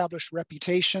well-established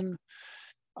reputation,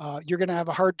 you're going to have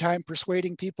a hard time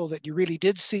persuading people that you really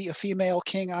did see a female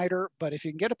king eider. But if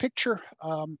you can get a picture,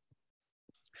 and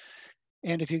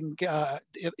if you can,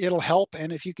 it'll help.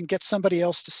 And if you can get somebody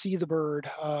else to see the bird,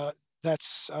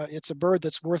 it's a bird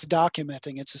that's worth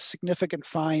documenting. It's a significant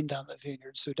find on the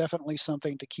Vineyard, so definitely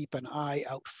something to keep an eye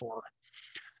out for.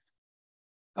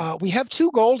 We have two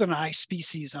goldeneye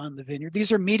species on the Vineyard.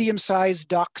 These are medium-sized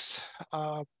ducks.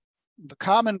 The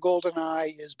common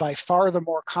goldeneye is by far the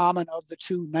more common of the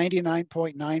two.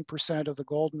 99.9% of the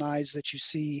goldeneyes that you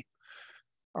see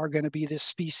are going to be this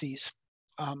species.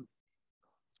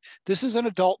 This is an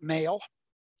adult male.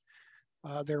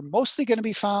 They're mostly going to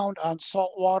be found on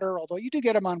salt water, although you do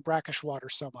get them on brackish water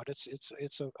somewhat.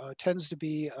 It tends to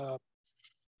be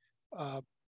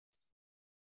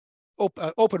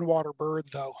open water bird,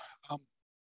 though.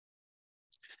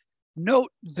 Note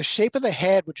the shape of the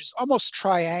head, which is almost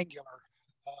triangular,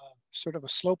 sort of a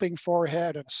sloping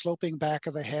forehead and a sloping back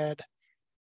of the head.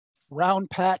 Round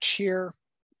patch here.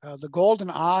 The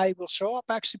golden eye will show up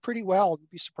actually pretty well.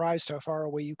 You'd be surprised how far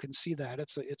away you can see that.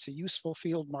 It's a useful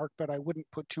field mark, but I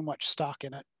wouldn't put too much stock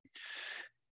in it.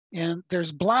 And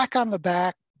there's black on the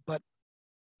back, but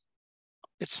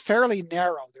it's fairly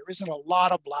narrow. There isn't a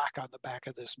lot of black on the back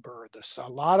of this bird.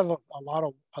 A lot of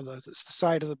the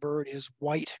side of the bird is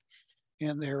white,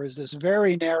 and there is this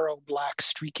very narrow black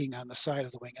streaking on the side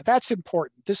of the wing. And that's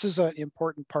important. This is an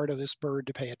important part of this bird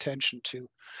to pay attention to,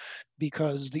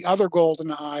 because the other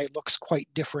golden eye looks quite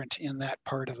different in that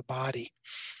part of the body.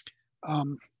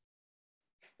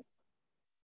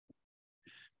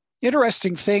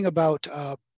 Interesting thing about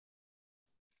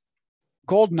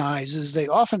golden eyes is they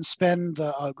often spend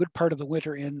a good part of the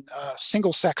winter in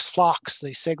single-sex flocks.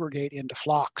 They segregate into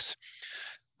flocks.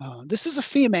 This is a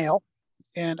female,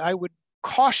 and I would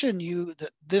caution you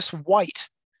that this white,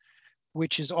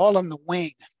 which is all on the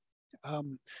wing,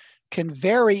 can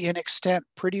vary in extent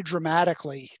pretty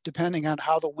dramatically depending on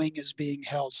how the wing is being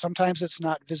held. Sometimes it's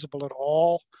not visible at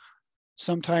all.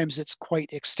 Sometimes it's quite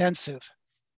extensive.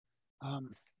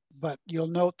 But you'll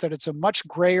note that it's a much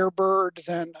grayer bird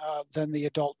than the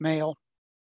adult male.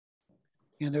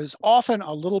 And there's often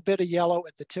a little bit of yellow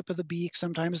at the tip of the beak.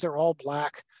 Sometimes they're all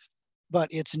black, but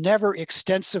it's never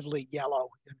extensively yellow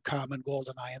in common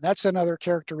goldeneye. And that's another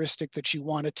characteristic that you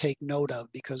want to take note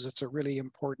of, because it's a really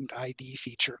important ID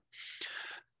feature.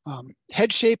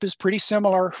 Head shape is pretty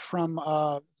similar from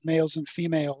males and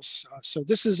females. So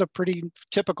this is a pretty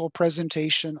typical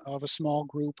presentation of a small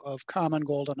group of common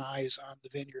goldeneyes on the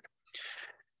Vineyard.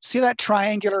 See that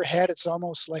triangular head? It's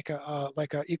almost like a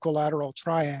equilateral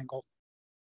triangle.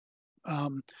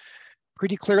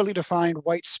 Pretty clearly defined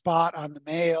white spot on the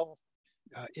male,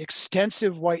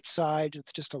 extensive white sides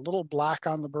with just a little black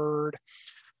on the bird.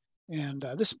 And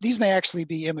these may actually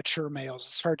be immature males.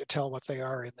 It's hard to tell what they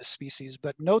are in this species,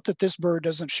 but note that this bird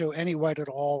doesn't show any white at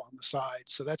all on the side.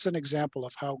 So that's an example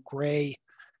of how gray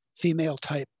female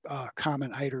type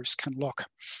common eiders can look.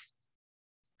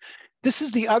 This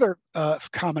is the other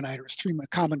common eiders, three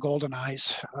common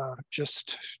goldeneyes.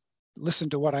 Just listen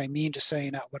to what I mean to say,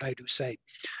 not what I do say.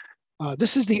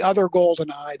 This is the other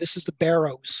goldeneye. This is the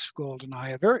Barrow's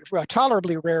goldeneye, a very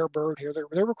tolerably rare bird here.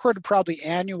 They're recorded probably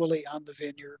annually on the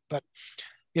Vineyard, but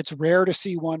it's rare to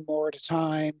see one more at a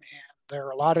time. And there are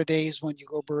a lot of days when you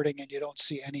go birding and you don't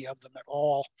see any of them at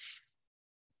all.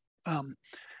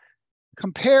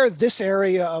 Compare this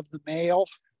area of the male.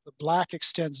 The black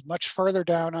extends much further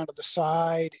down onto the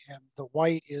side, and the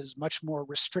white is much more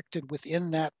restricted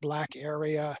within that black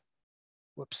area.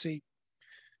 Whoopsie.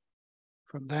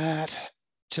 From that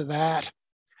to that.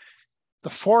 The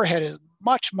forehead is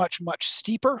much, much, much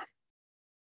steeper.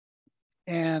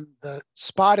 And the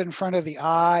spot in front of the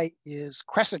eye is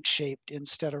crescent-shaped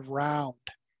instead of round.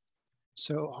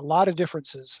 So a lot of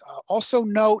differences. Also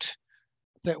note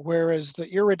that whereas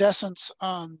the iridescence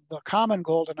on the common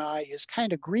goldeneye is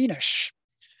kind of greenish,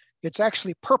 it's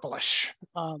actually purplish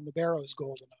on the Barrow's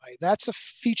goldeneye. That's a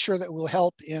feature that will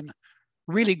help in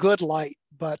really good light,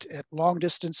 but at long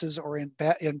distances or in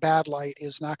bad light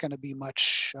is not going to be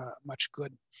much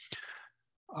good.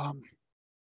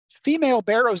 Female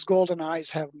Barrow's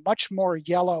goldeneyes have much more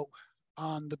yellow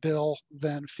on the bill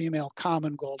than female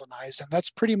common goldeneyes, and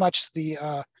that's pretty much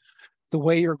the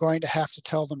way you're going to have to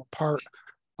tell them apart.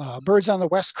 Birds on the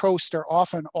West Coast are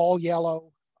often all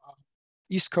yellow.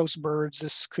 East Coast birds,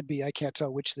 this could be, I can't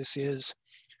tell which this is,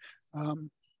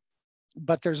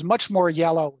 but there's much more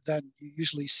yellow than you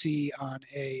usually see on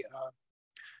a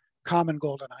common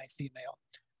goldeneye female.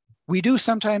 We do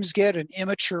sometimes get an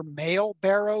immature male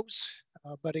Barrows,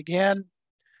 but again,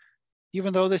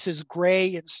 even though this is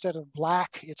gray instead of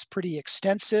black, it's pretty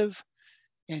extensive.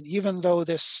 And even though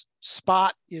this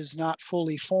spot is not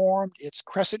fully formed, it's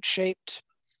crescent-shaped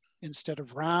instead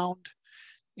of round.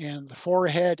 And the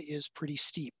forehead is pretty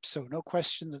steep. So no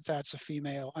question that that's a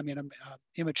female,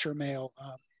 immature male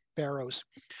Barrows.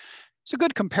 It's a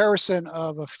good comparison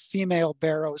of a female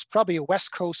Barrows, probably a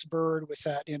West Coast bird with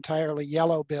that entirely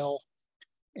yellow bill,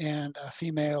 and a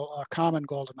female common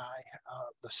goldeneye.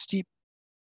 The steep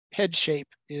head shape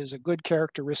is a good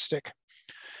characteristic.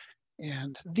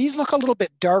 And these look a little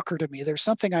bit darker to me. There's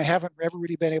something I haven't ever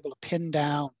really been able to pin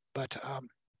down, but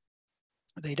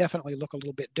they definitely look a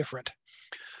little bit different.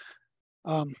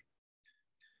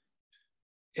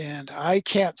 And I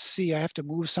can't see, I have to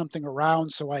move something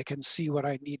around so I can see what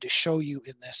I need to show you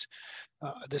in this,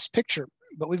 this picture.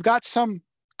 But we've got some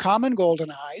common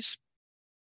goldeneyes,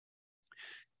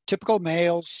 typical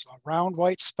males, a round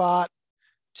white spot,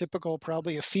 typical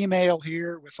probably a female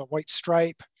here with a white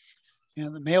stripe.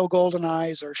 And the male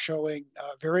goldeneyes are showing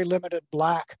very limited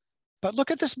black. But look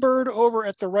at this bird over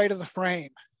at the right of the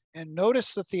frame. And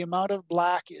notice that the amount of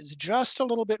black is just a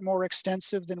little bit more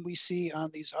extensive than we see on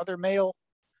these other male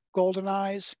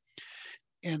goldeneyes,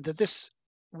 and that this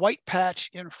white patch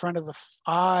in front of the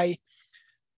eye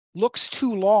looks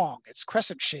too long. It's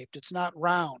crescent shaped, it's not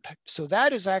round. So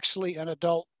that is actually an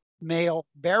adult male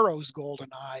Barrow's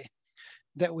goldeneye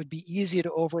that would be easy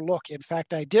to overlook. In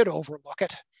fact, I did overlook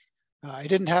it. I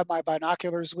didn't have my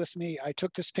binoculars with me. I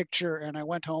took this picture and I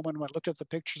went home, and when I looked at the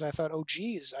pictures, I thought, oh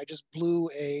geez, I just blew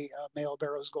a male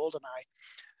Barrow's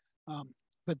goldeneye.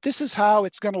 But this is how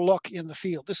it's going to look in the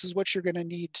field. This is what you're going to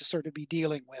need to sort of be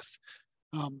dealing with.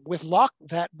 With luck,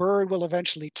 that bird will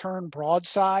eventually turn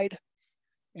broadside,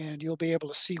 and you'll be able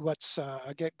to see what's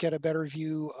get a better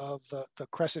view of the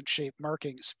crescent-shaped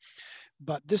markings.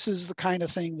 But this is the kind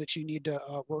of thing that you need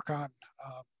to work on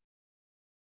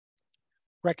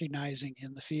recognizing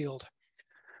in the field.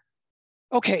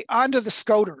 Okay, on to the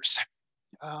scoters.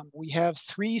 We have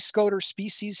 3 scoter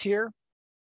species here.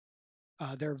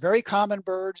 They're very common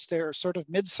birds. They're sort of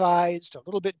mid-sized, a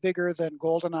little bit bigger than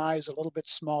goldeneyes, a little bit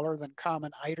smaller than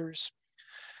common eiders.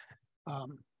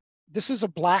 This is a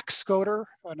black scoter,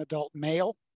 an adult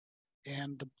male.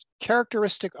 And the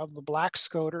characteristic of the black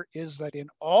scoter is that in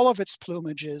all of its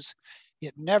plumages,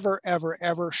 it never, ever,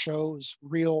 ever shows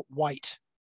real white.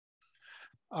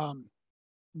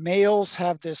 Males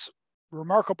have this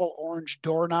remarkable orange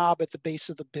doorknob at the base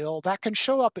of the bill that can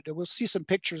show up. We'll see some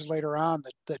pictures later on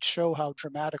that show how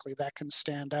dramatically that can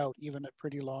stand out even at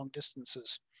pretty long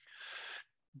distances.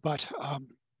 But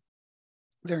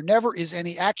there never is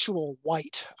any actual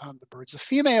white on the birds. The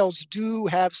females do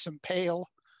have some pale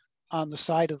on the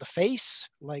side of the face,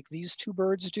 like these 2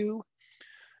 birds do,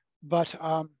 but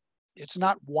it's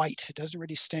not white. It doesn't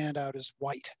really stand out as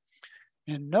white.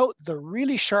 And note the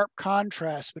really sharp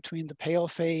contrast between the pale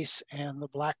face and the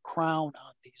black crown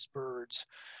on these birds.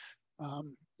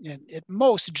 And at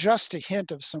most, just a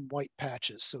hint of some white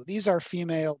patches. So these are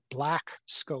female black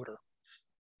scoter.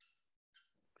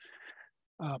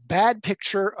 Bad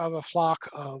picture of a flock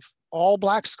of all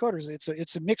black scoters.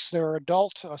 It's a mix. They're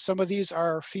adult. Some of these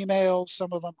are females,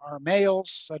 some of them are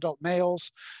males, adult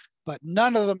males, but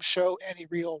none of them show any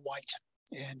real white.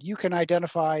 And you can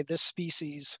identify this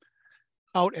species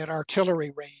out at artillery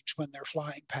range when they're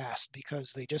flying past,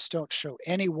 because they just don't show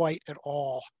any white at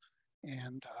all.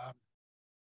 And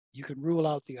you can rule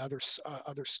out the other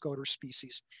scoter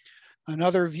species.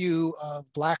 Another view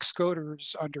of black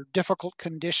scoters under difficult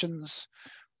conditions,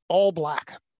 all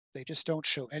black. They just don't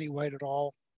show any white at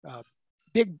all.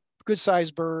 Big,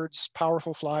 good-sized birds,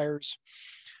 powerful flyers,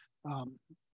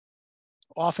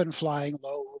 often flying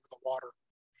low over the water.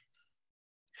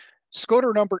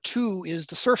 Scoter number 2 is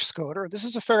the surf scoter. This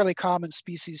is a fairly common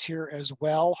species here as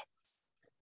well.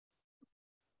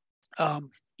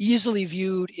 Easily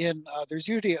viewed in, there's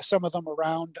usually some of them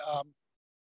around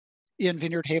in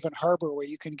Vineyard Haven Harbor where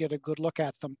you can get a good look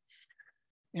at them.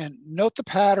 And note the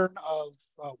pattern of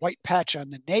white patch on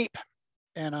the nape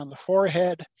and on the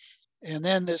forehead, and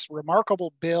then this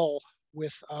remarkable bill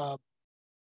with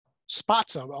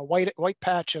spots of a white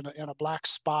patch and a black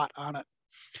spot on it.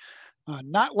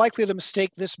 Not likely to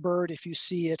mistake this bird if you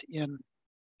see it in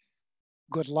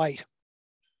good light.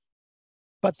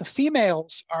 But the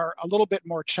females are a little bit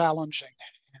more challenging.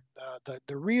 And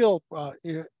the real,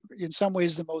 in some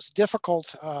ways, the most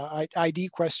difficult ID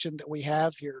question that we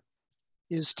have here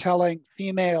is telling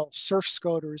female surf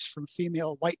scoters from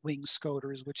female white-winged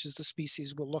scoters, which is the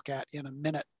species we'll look at in a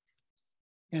minute.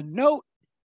 And note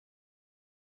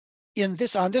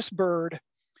on this bird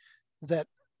that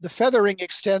the feathering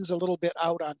extends a little bit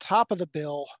out on top of the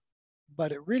bill,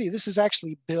 but this is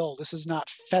actually bill. This is not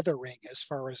feathering as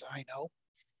far as I know.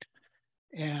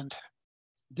 And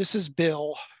this is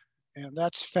bill, and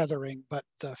that's feathering, but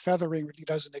the feathering really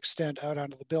doesn't extend out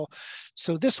onto the bill.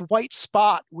 So this white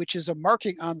spot, which is a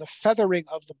marking on the feathering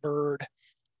of the bird,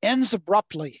 ends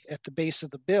abruptly at the base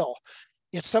of the bill.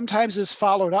 It sometimes is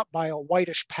followed up by a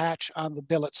whitish patch on the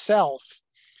bill itself,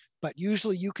 but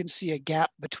usually you can see a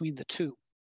gap between the two.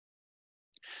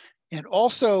 And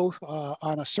also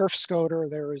on a surf scoter,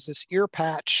 there is this ear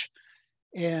patch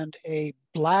and a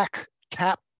black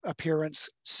cap appearance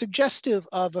suggestive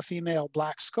of a female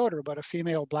black scoter, but a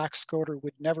female black scoter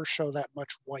would never show that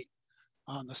much white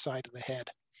on the side of the head.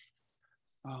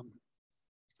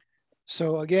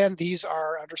 So again, these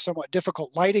are under somewhat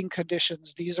difficult lighting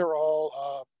conditions. These are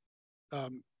all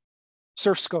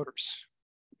surf scoters,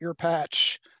 ear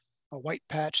patch, a white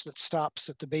patch that stops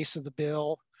at the base of the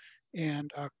bill,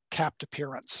 and a capped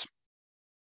appearance.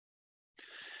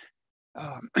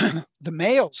 The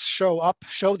males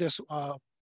show this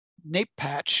nape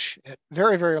patch at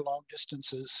very, very long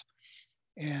distances.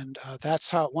 And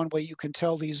that's one way you can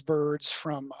tell these birds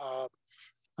from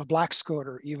a black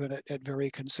scoter, even at very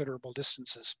considerable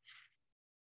distances.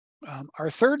 Our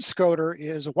third scoter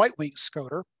is a white-winged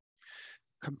scoter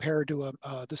compared to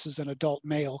this is an adult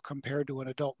male compared to an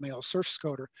adult male surf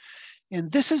scoter. And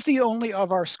this is the only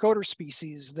of our scoter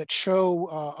species that show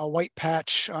a white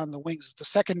patch on the wings, the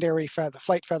secondary the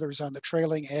flight feathers on the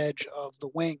trailing edge of the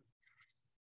wing.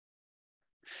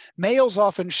 Males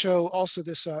often show also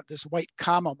this white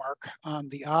comma mark on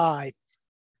the eye,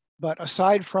 but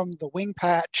aside from the wing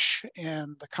patch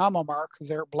and the comma mark,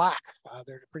 they're black.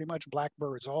 They're pretty much black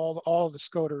birds. All of the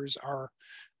scoters are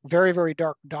very, very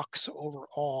dark ducks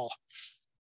overall.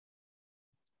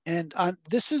 And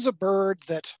this is a bird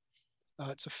that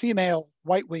it's a female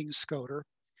white-winged scoter.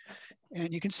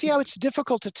 And you can see how it's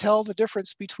difficult to tell the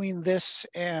difference between this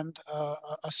and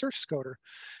a surf scoter.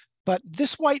 But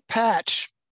this white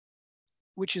patch,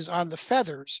 which is on the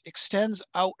feathers, extends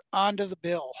out onto the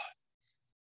bill.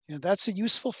 And that's a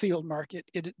useful field mark.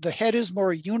 The head is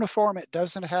more uniform. It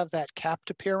doesn't have that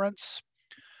capped appearance.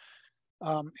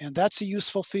 And that's a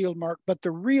useful field mark. But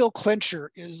the real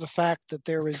clincher is the fact that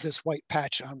there is this white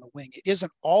patch on the wing. It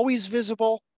isn't always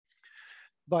visible,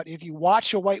 but if you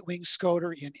watch a white-winged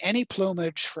scoter in any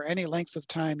plumage for any length of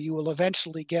time, you will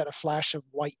eventually get a flash of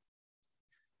white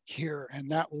here, and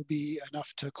that will be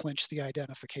enough to clinch the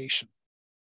identification.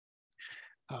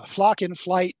 Flock in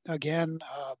flight, again,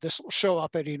 this will show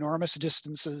up at enormous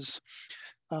distances.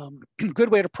 Good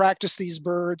way to practice these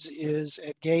birds is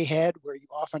at Gay Head, where you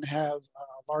often have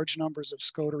large numbers of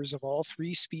scoters of all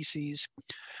three species,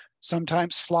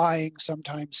 sometimes flying,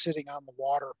 sometimes sitting on the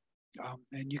water.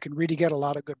 And you can really get a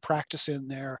lot of good practice in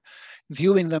there,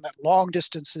 viewing them at long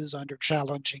distances under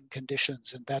challenging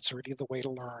conditions, and that's really the way to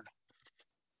learn.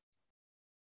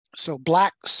 So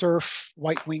black surf,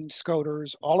 white-winged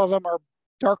scoters, all of them are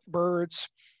dark birds,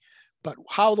 but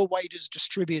how the white is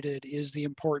distributed is the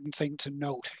important thing to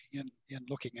note in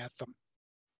looking at them.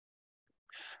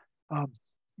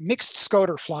 Mixed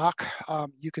scoter flock,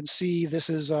 you can see this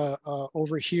is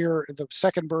over here, the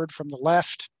second bird from the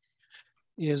left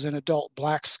is an adult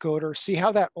black scoter. See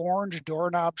how that orange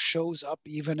doorknob shows up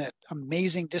even at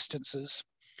amazing distances.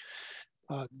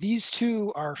 These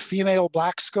two are female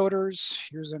black scoters.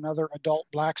 Here's another adult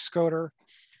black scoter.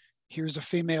 Here's a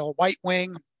female white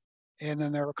wing. And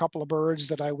then there are a couple of birds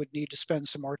that I would need to spend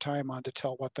some more time on to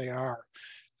tell what they are.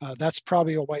 That's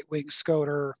probably a white-winged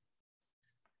scoter.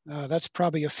 That's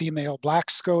probably a female black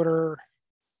scoter.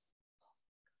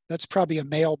 That's probably a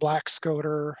male black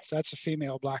scoter. That's a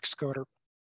female black scoter.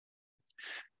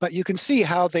 But you can see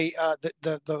how they,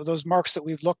 those marks that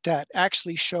we've looked at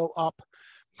actually show up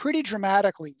pretty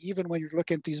dramatically, even when you're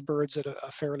looking at these birds at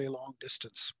a fairly long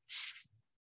distance.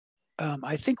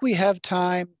 I think we have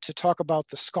time to talk about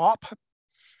the scaup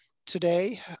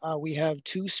today. We have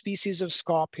two species of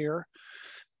scaup here,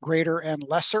 greater and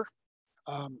lesser.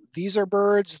 These are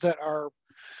birds that are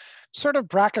sort of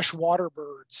brackish water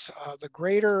birds. The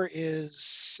greater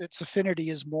its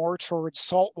affinity is more towards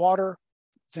salt water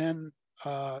than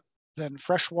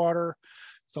freshwater.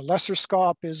 The lesser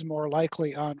scaup is more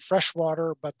likely on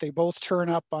freshwater, but they both turn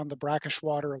up on the brackish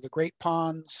water of the great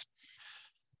ponds.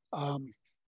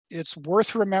 It's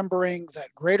worth remembering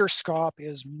that greater scaup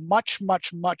is much,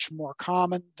 much, much more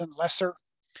common than lesser.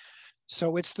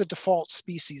 So it's the default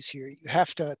species here. You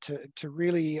have to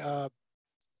really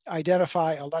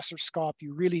identify a lesser scaup.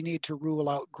 You really need to rule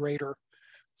out greater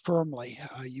firmly.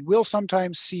 You will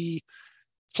sometimes see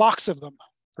flocks of them,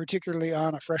 particularly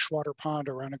on a freshwater pond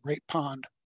or on a great pond.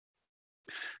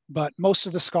 But most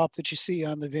of the scaup that you see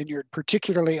on the Vineyard,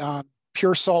 particularly on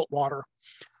pure salt water,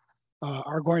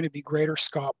 are going to be greater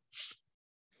scaup.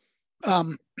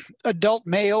 Adult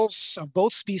males of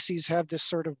both species have this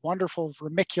sort of wonderful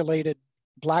vermiculated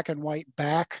black and white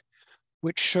back,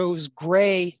 which shows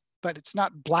gray, but it's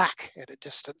not black at a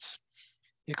distance.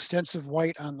 Extensive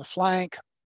white on the flank,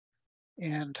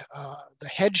 and the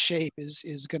head shape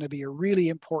is going to be a really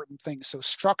important thing. So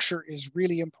structure is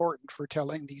really important for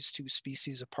telling these two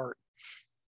species apart.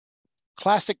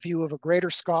 Classic view of a greater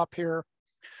scaup here.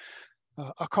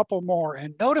 A couple more,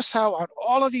 and notice how on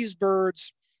all of these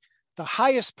birds, the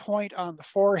highest point on the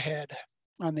forehead,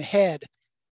 on the head,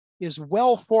 is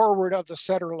well forward of the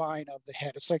center line of the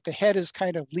head. It's like the head is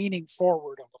kind of leaning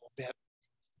forward a little bit.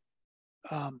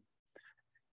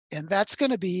 And that's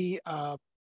going to be a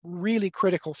really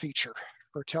critical feature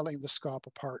for telling the scaup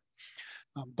apart.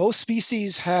 Both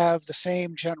species have the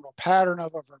same general pattern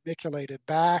of a vermiculated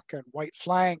back and white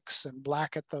flanks and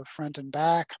black at the front and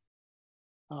back.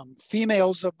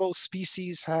 Females of both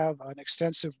species have an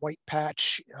extensive white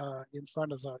patch in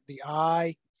front of the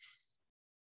eye.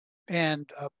 And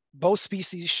both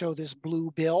species show this blue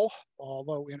bill,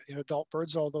 although in adult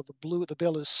birds, although the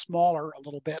bill is smaller a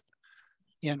little bit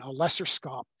in a lesser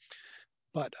scaup.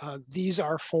 But these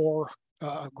are for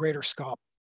greater scaup.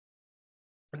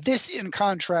 This, in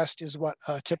contrast, is what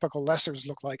typical lessers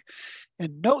look like.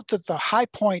 And note that the high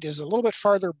point is a little bit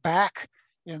farther back,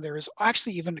 and there is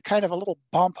actually even kind of a little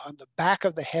bump on the back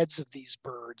of the heads of these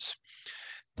birds.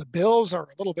 The bills are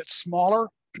a little bit smaller.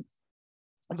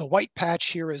 The white patch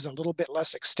here is a little bit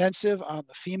less extensive on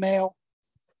the female.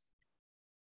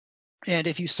 And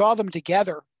if you saw them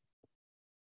together,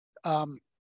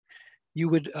 you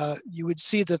would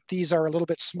see that these are a little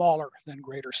bit smaller than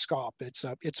greater scaup.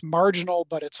 It's marginal,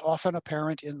 but it's often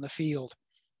apparent in the field.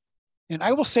 And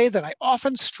I will say that I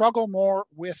often struggle more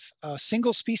with a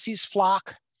single species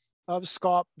flock of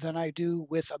scaup than I do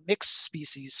with a mixed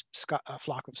species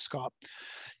flock of scaup.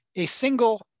 A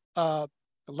single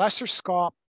lesser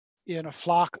scaup in a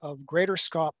flock of greater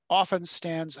scaup often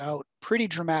stands out pretty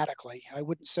dramatically. I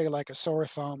wouldn't say like a sore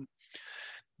thumb,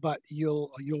 but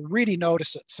you'll really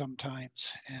notice it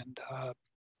sometimes. And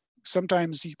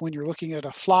sometimes when you're looking at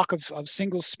a flock of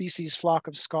single species flock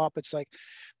of scaup, it's like,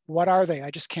 what are they?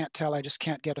 I just can't tell. I just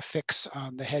can't get a fix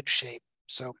on the head shape.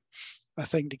 So a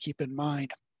thing to keep in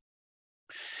mind.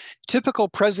 Typical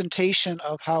presentation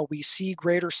of how we see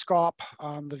greater scaup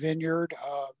on the Vineyard,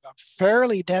 a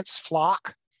fairly dense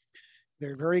flock.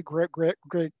 They're very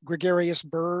gregarious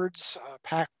birds,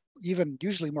 packed even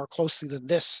usually more closely than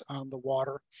this on the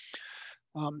water.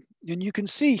 And you can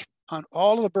see on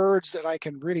all of the birds that I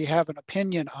can really have an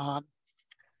opinion on,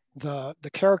 the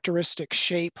characteristic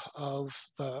shape of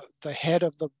the head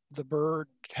of the bird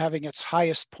having its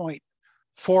highest point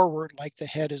forward, like the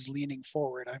head is leaning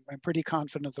forward. I'm pretty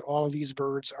confident that all of these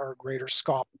birds are greater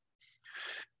scaup.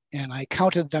 And I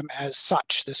counted them as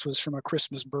such. This was from a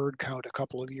Christmas bird count a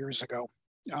couple of years ago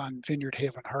on Vineyard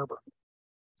Haven Harbor.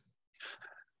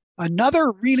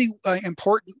 Another really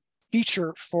important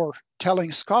feature for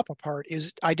telling scaup apart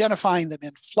is identifying them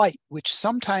in flight, which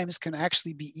sometimes can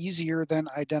actually be easier than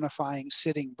identifying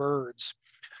sitting birds.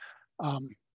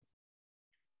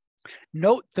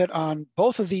 Note that on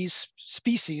both of these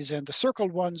species, and the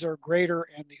circled ones are greater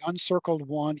and the uncircled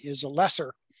one is a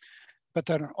lesser, But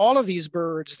then on all of these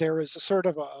birds, there is a sort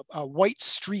of a white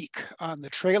streak on the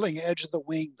trailing edge of the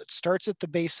wing that starts at the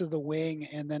base of the wing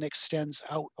and then extends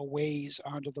out a ways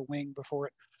onto the wing before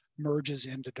it merges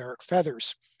into dark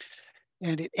feathers.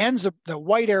 And it ends up, the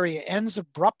white area ends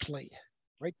abruptly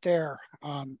right there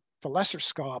on the lesser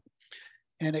scaup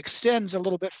and extends a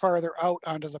little bit farther out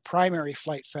onto the primary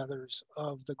flight feathers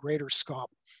of the greater scaup.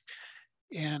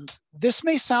 And this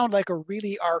may sound like a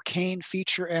really arcane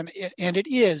feature, and it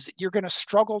is. You're going to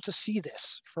struggle to see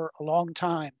this for a long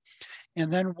time.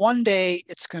 And then one day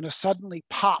it's going to suddenly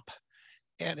pop,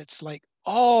 and it's like,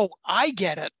 oh, I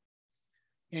get it.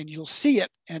 And you'll see it.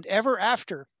 And ever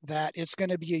after that, it's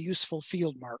going to be a useful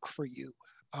field mark for you.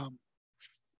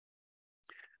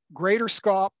 Greater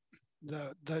scaup,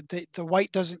 the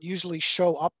white doesn't usually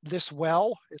show up this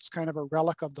well. It's kind of a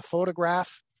relic of the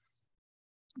photograph,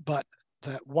 but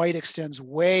the white extends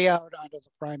way out onto the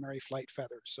primary flight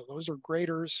feathers. So those are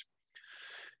graders.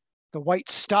 The white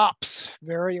stops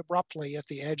very abruptly at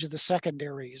the edge of the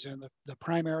secondaries, and the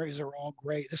primaries are all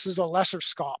gray. This is a lesser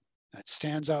scaup that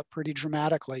stands out pretty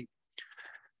dramatically.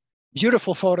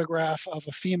 Beautiful photograph of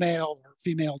a female or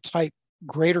female type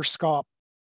greater scaup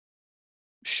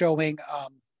showing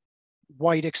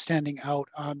white extending out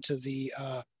onto the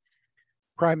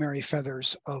primary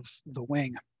feathers of the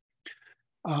wing.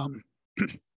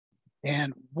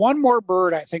 And one more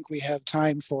bird I think we have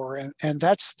time for, and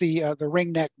that's the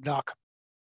ringneck duck.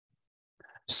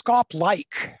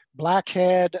 Scaup-like,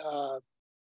 blackhead,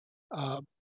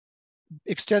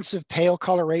 extensive pale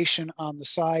coloration on the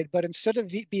side, but instead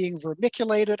of being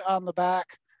vermiculated on the back,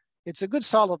 it's a good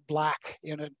solid black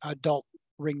in an adult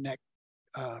ringneck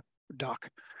duck.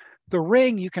 The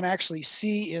ring you can actually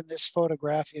see in this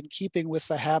photograph, in keeping with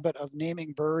the habit of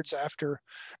naming birds after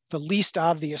the least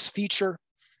obvious feature.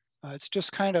 It's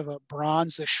just kind of a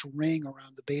bronzish ring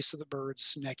around the base of the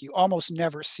bird's neck. You almost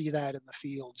never see that in the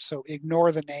field, so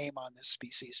ignore the name on this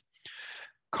species.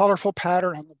 Colorful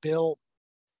pattern on the bill,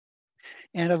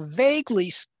 and a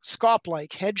vaguely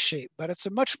scaup-like head shape, but it's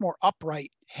a much more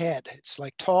upright head. It's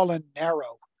like tall and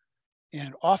narrow,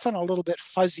 and often a little bit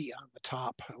fuzzy on the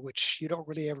top, which you don't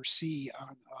really ever see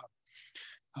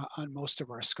on most of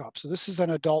our scaups. So this is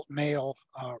an adult male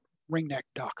ringneck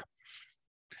duck.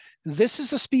 This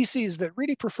is a species that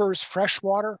really prefers fresh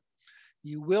water.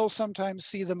 You will sometimes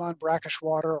see them on brackish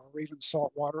water or even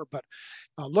salt water, but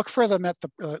look for them at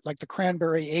like the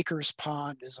Cranberry Acres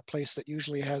Pond is a place that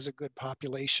usually has a good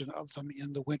population of them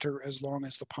in the winter as long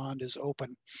as the pond is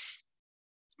open.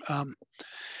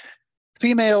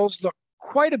 Females look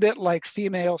quite a bit like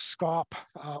female scaup,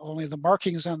 only the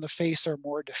markings on the face are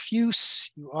more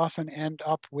diffuse. You often end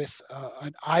up with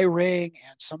an eye ring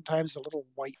and sometimes a little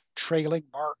white trailing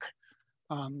mark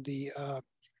on the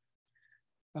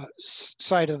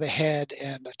side of the head,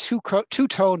 and a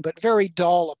two-tone but very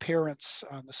dull appearance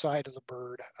on the side of the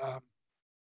bird.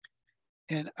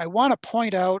 And I want to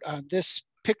point out on this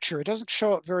picture, it doesn't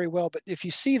show it very well, but if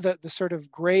you see the sort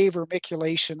of gray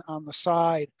vermiculation on the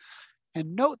side,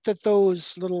 and note that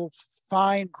those little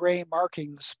fine gray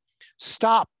markings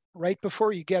stop right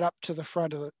before you get up to the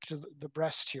front of the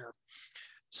breast here.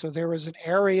 So there is an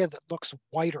area that looks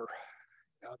whiter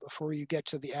before you get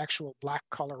to the actual black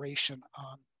coloration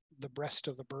on the breast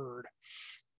of the bird.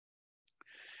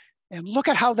 And look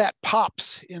at how that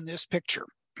pops in this picture.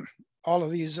 All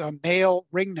of these male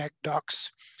ringneck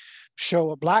ducks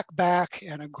show a black back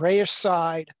and a grayish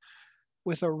side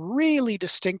with a really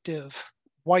distinctive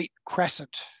white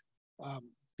crescent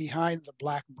behind the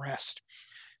black breast.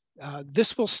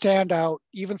 This will stand out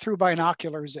even through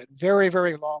binoculars at very,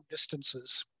 very long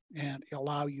distances and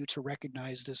allow you to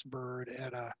recognize this bird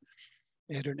at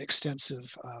an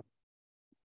extensive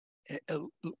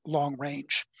long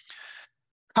range.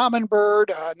 Common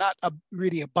bird, not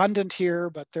really abundant here,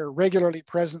 but they're regularly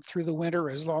present through the winter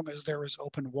as long as there is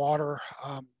open water.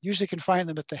 Usually can find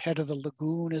them at the head of the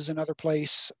lagoon is another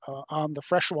place on the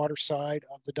freshwater side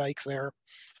of the dike there.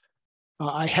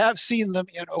 I have seen them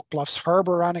in Oak Bluffs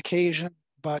Harbor on occasion,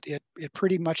 but it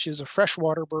pretty much is a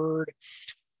freshwater bird.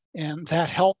 And that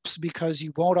helps because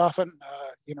you won't often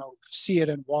see it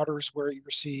in waters where you're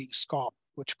seeing scaup,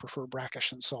 which prefer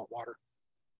brackish and salt water.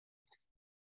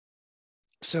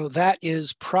 So that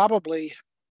is probably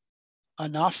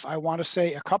enough. I want to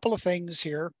say a couple of things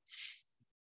here.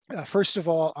 First of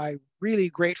all, I really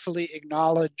gratefully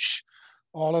acknowledge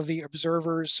all of the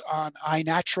observers on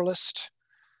iNaturalist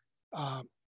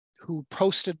who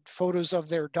posted photos of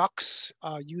their ducks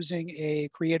using a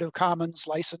Creative Commons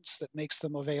license that makes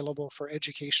them available for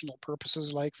educational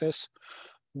purposes like this.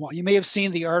 Well, you may have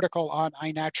seen the article on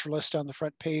iNaturalist on the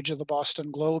front page of the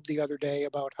Boston Globe the other day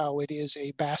about how it is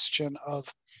a bastion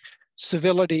of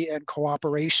civility and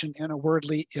cooperation in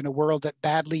a world that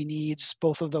badly needs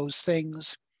both of those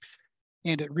things.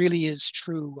 And it really is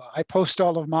true. I post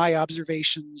all of my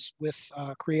observations with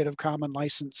Creative Commons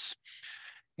license,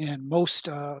 and most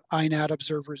INAT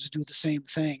observers do the same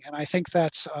thing. And I think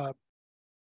that's a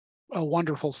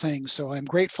wonderful thing. So I'm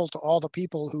grateful to all the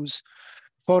people whose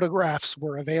photographs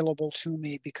were available to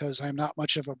me, because I'm not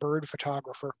much of a bird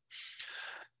photographer.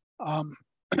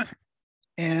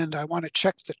 And I want to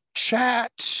check the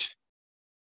chat.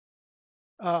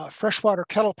 Freshwater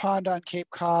kettle pond on Cape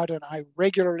Cod, and I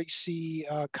regularly see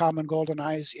common golden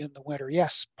eyes in the winter.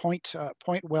 Yes, point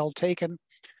well taken.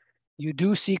 You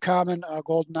do see common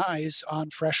golden eyes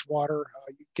on freshwater.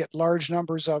 You get large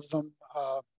numbers of them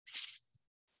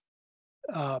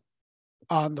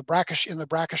on the brackish, in the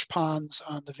brackish ponds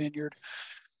on the Vineyard.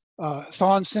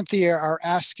 Thaw and Cynthia are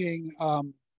asking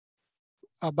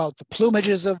about the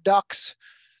plumages of ducks.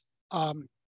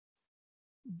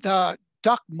 The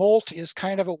duck molt is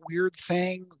kind of a weird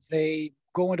thing. They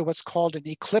go into what's called an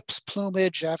eclipse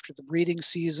plumage after the breeding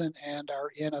season and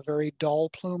are in a very dull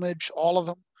plumage, all of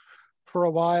them, for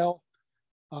a while.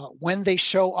 When they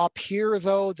show up here,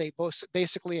 though, they both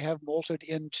basically have molted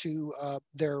into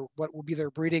what will be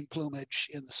their breeding plumage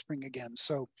in the spring again.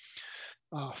 So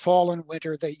fall and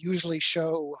winter, they usually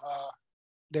show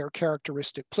their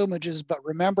characteristic plumages. But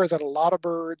remember that a lot of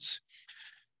birds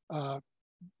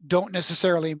don't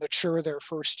necessarily mature their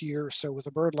first year. So with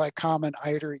a bird like common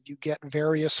eider, you get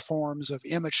various forms of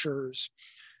immatures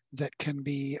that can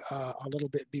be a little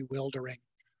bit bewildering.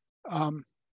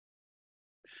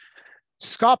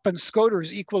 Scaup and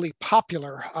scoters equally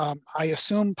popular. I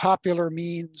assume popular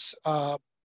means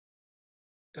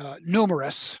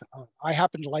numerous. I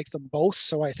happen to like them both,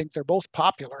 so I think they're both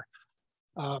popular.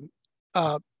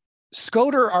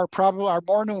 Scoter are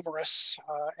more numerous,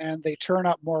 and they turn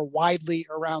up more widely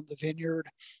around the Vineyard.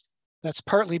 That's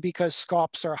partly because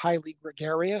scaups are highly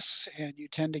gregarious, and you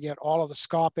tend to get all of the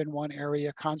scaup in one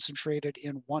area concentrated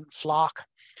in one flock.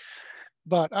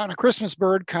 But on a Christmas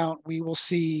bird count, we will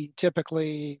see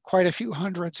typically quite a few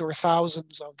hundreds or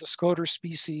thousands of the scoter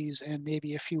species and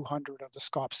maybe a few hundred of the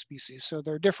scaup species. So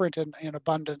they're different in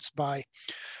abundance by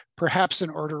perhaps an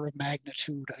order of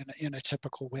magnitude in a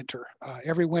typical winter.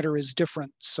 Every winter is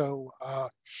different. So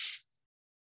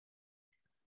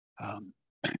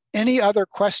any other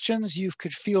questions? You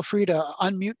could feel free to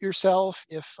unmute yourself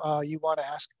if you want to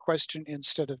ask a question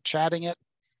instead of chatting it.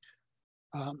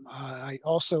 I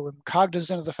also am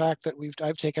cognizant of the fact that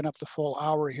I've taken up the full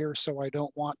hour here, so I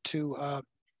don't want to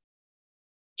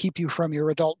keep you from your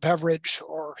adult beverage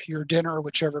or your dinner,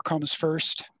 whichever comes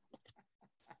first.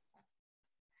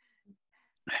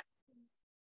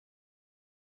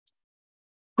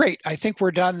 Great, I think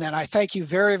we're done then. I thank you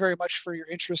very, very much for your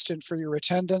interest and for your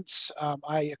attendance.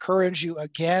 I encourage you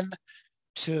again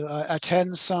to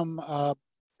attend some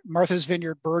Martha's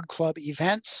Vineyard Bird Club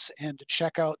events and to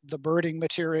check out the birding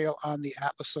material on the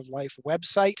Atlas of Life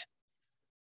website.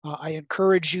 I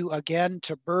encourage you again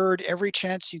to bird every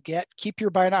chance you get. Keep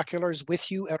your binoculars with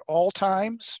you at all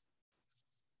times.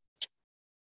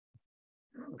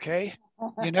 Okay,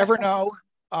 you never know.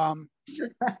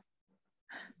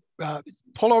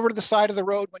 Pull over to the side of the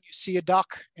road when you see a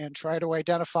duck and try to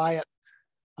identify it.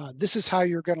 This is how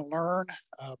you're going to learn.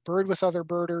 Bird with other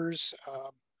birders.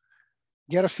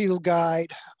 Get a field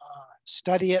guide,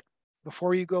 study it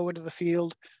before you go into the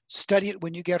field, study it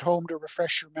when you get home to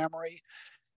refresh your memory,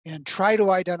 and try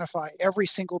to identify every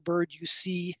single bird you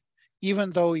see,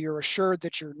 even though you're assured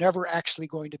that you're never actually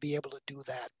going to be able to do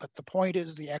that. But the point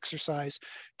is the exercise.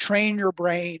 Train your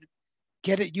brain,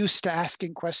 get it used to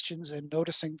asking questions and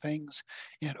noticing things,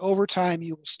 and over time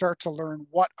you will start to learn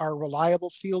what are reliable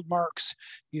field marks.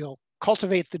 You'll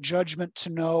cultivate the judgment to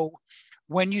know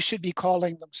when you should be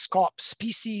calling them scaup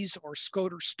species or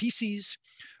scoter species,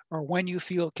 or when you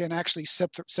feel can actually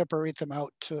separate them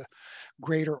out to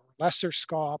greater or lesser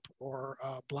scaup, or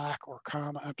black or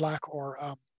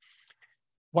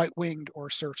white-winged or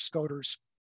surf scoters,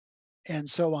 and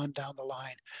so on down the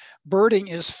line. Birding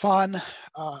is fun.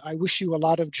 I wish you a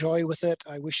lot of joy with it.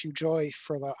 I wish you joy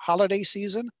for the holiday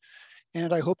season,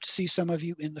 and I hope to see some of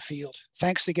you in the field.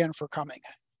 Thanks again for coming.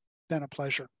 Been a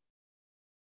pleasure.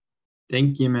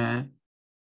 Thank you, Matt.